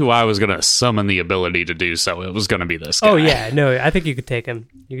anybody who I was going to summon the ability to do so, it was going to be this guy. Oh, yeah. No, I think you could take him.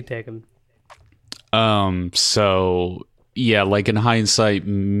 So, yeah, like in hindsight,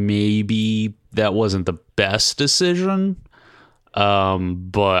 maybe that wasn't the best decision.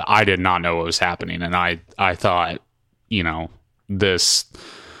 But I did not know what was happening. And I thought, this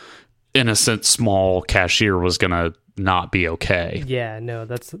innocent small cashier was going to not be okay. Yeah, no,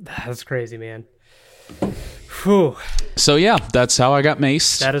 that's crazy, man. Whew. So yeah, that's how I got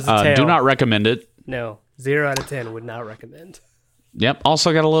maced. That is a tale. Do not recommend it. No, 0 out of 10 would not recommend. Yep.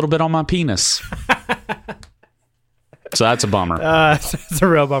 Also got a little bit on my penis. So that's a bummer. It's a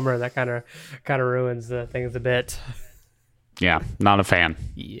real bummer. That kind of ruins things a bit. Yeah, not a fan.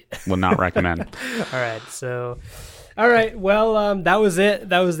 Yeah. Would not recommend. All right. Well, that was it.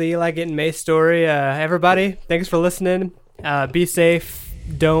 That was the Eli getting maced story. Everybody, thanks for listening. Be safe.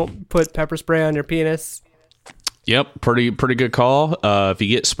 Don't put pepper spray on your penis. Yep, pretty good call. If you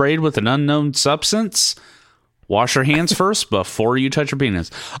get sprayed with an unknown substance, wash your hands first before you touch your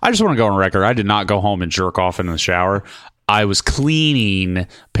penis. I just want to go on record. I did not go home and jerk off in the shower. I was cleaning.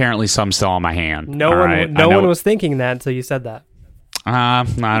 Apparently, some still on my hand. No one was thinking that until you said that. I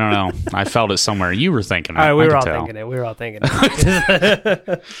don't know. I felt it somewhere. You were thinking it. All right, we were all thinking it.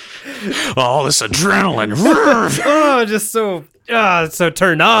 All this adrenaline. Just so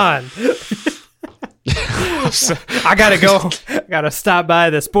turned on. I gotta go. I gotta stop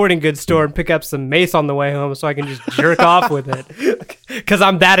by the sporting goods store and pick up some mace on the way home so I can just jerk off with it. Because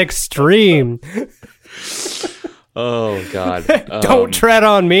I'm that extreme. Oh, God. Don't tread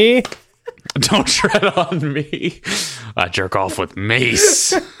on me. Don't tread on me. I jerk off with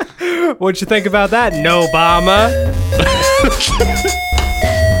mace. What'd you think about that, No Obama?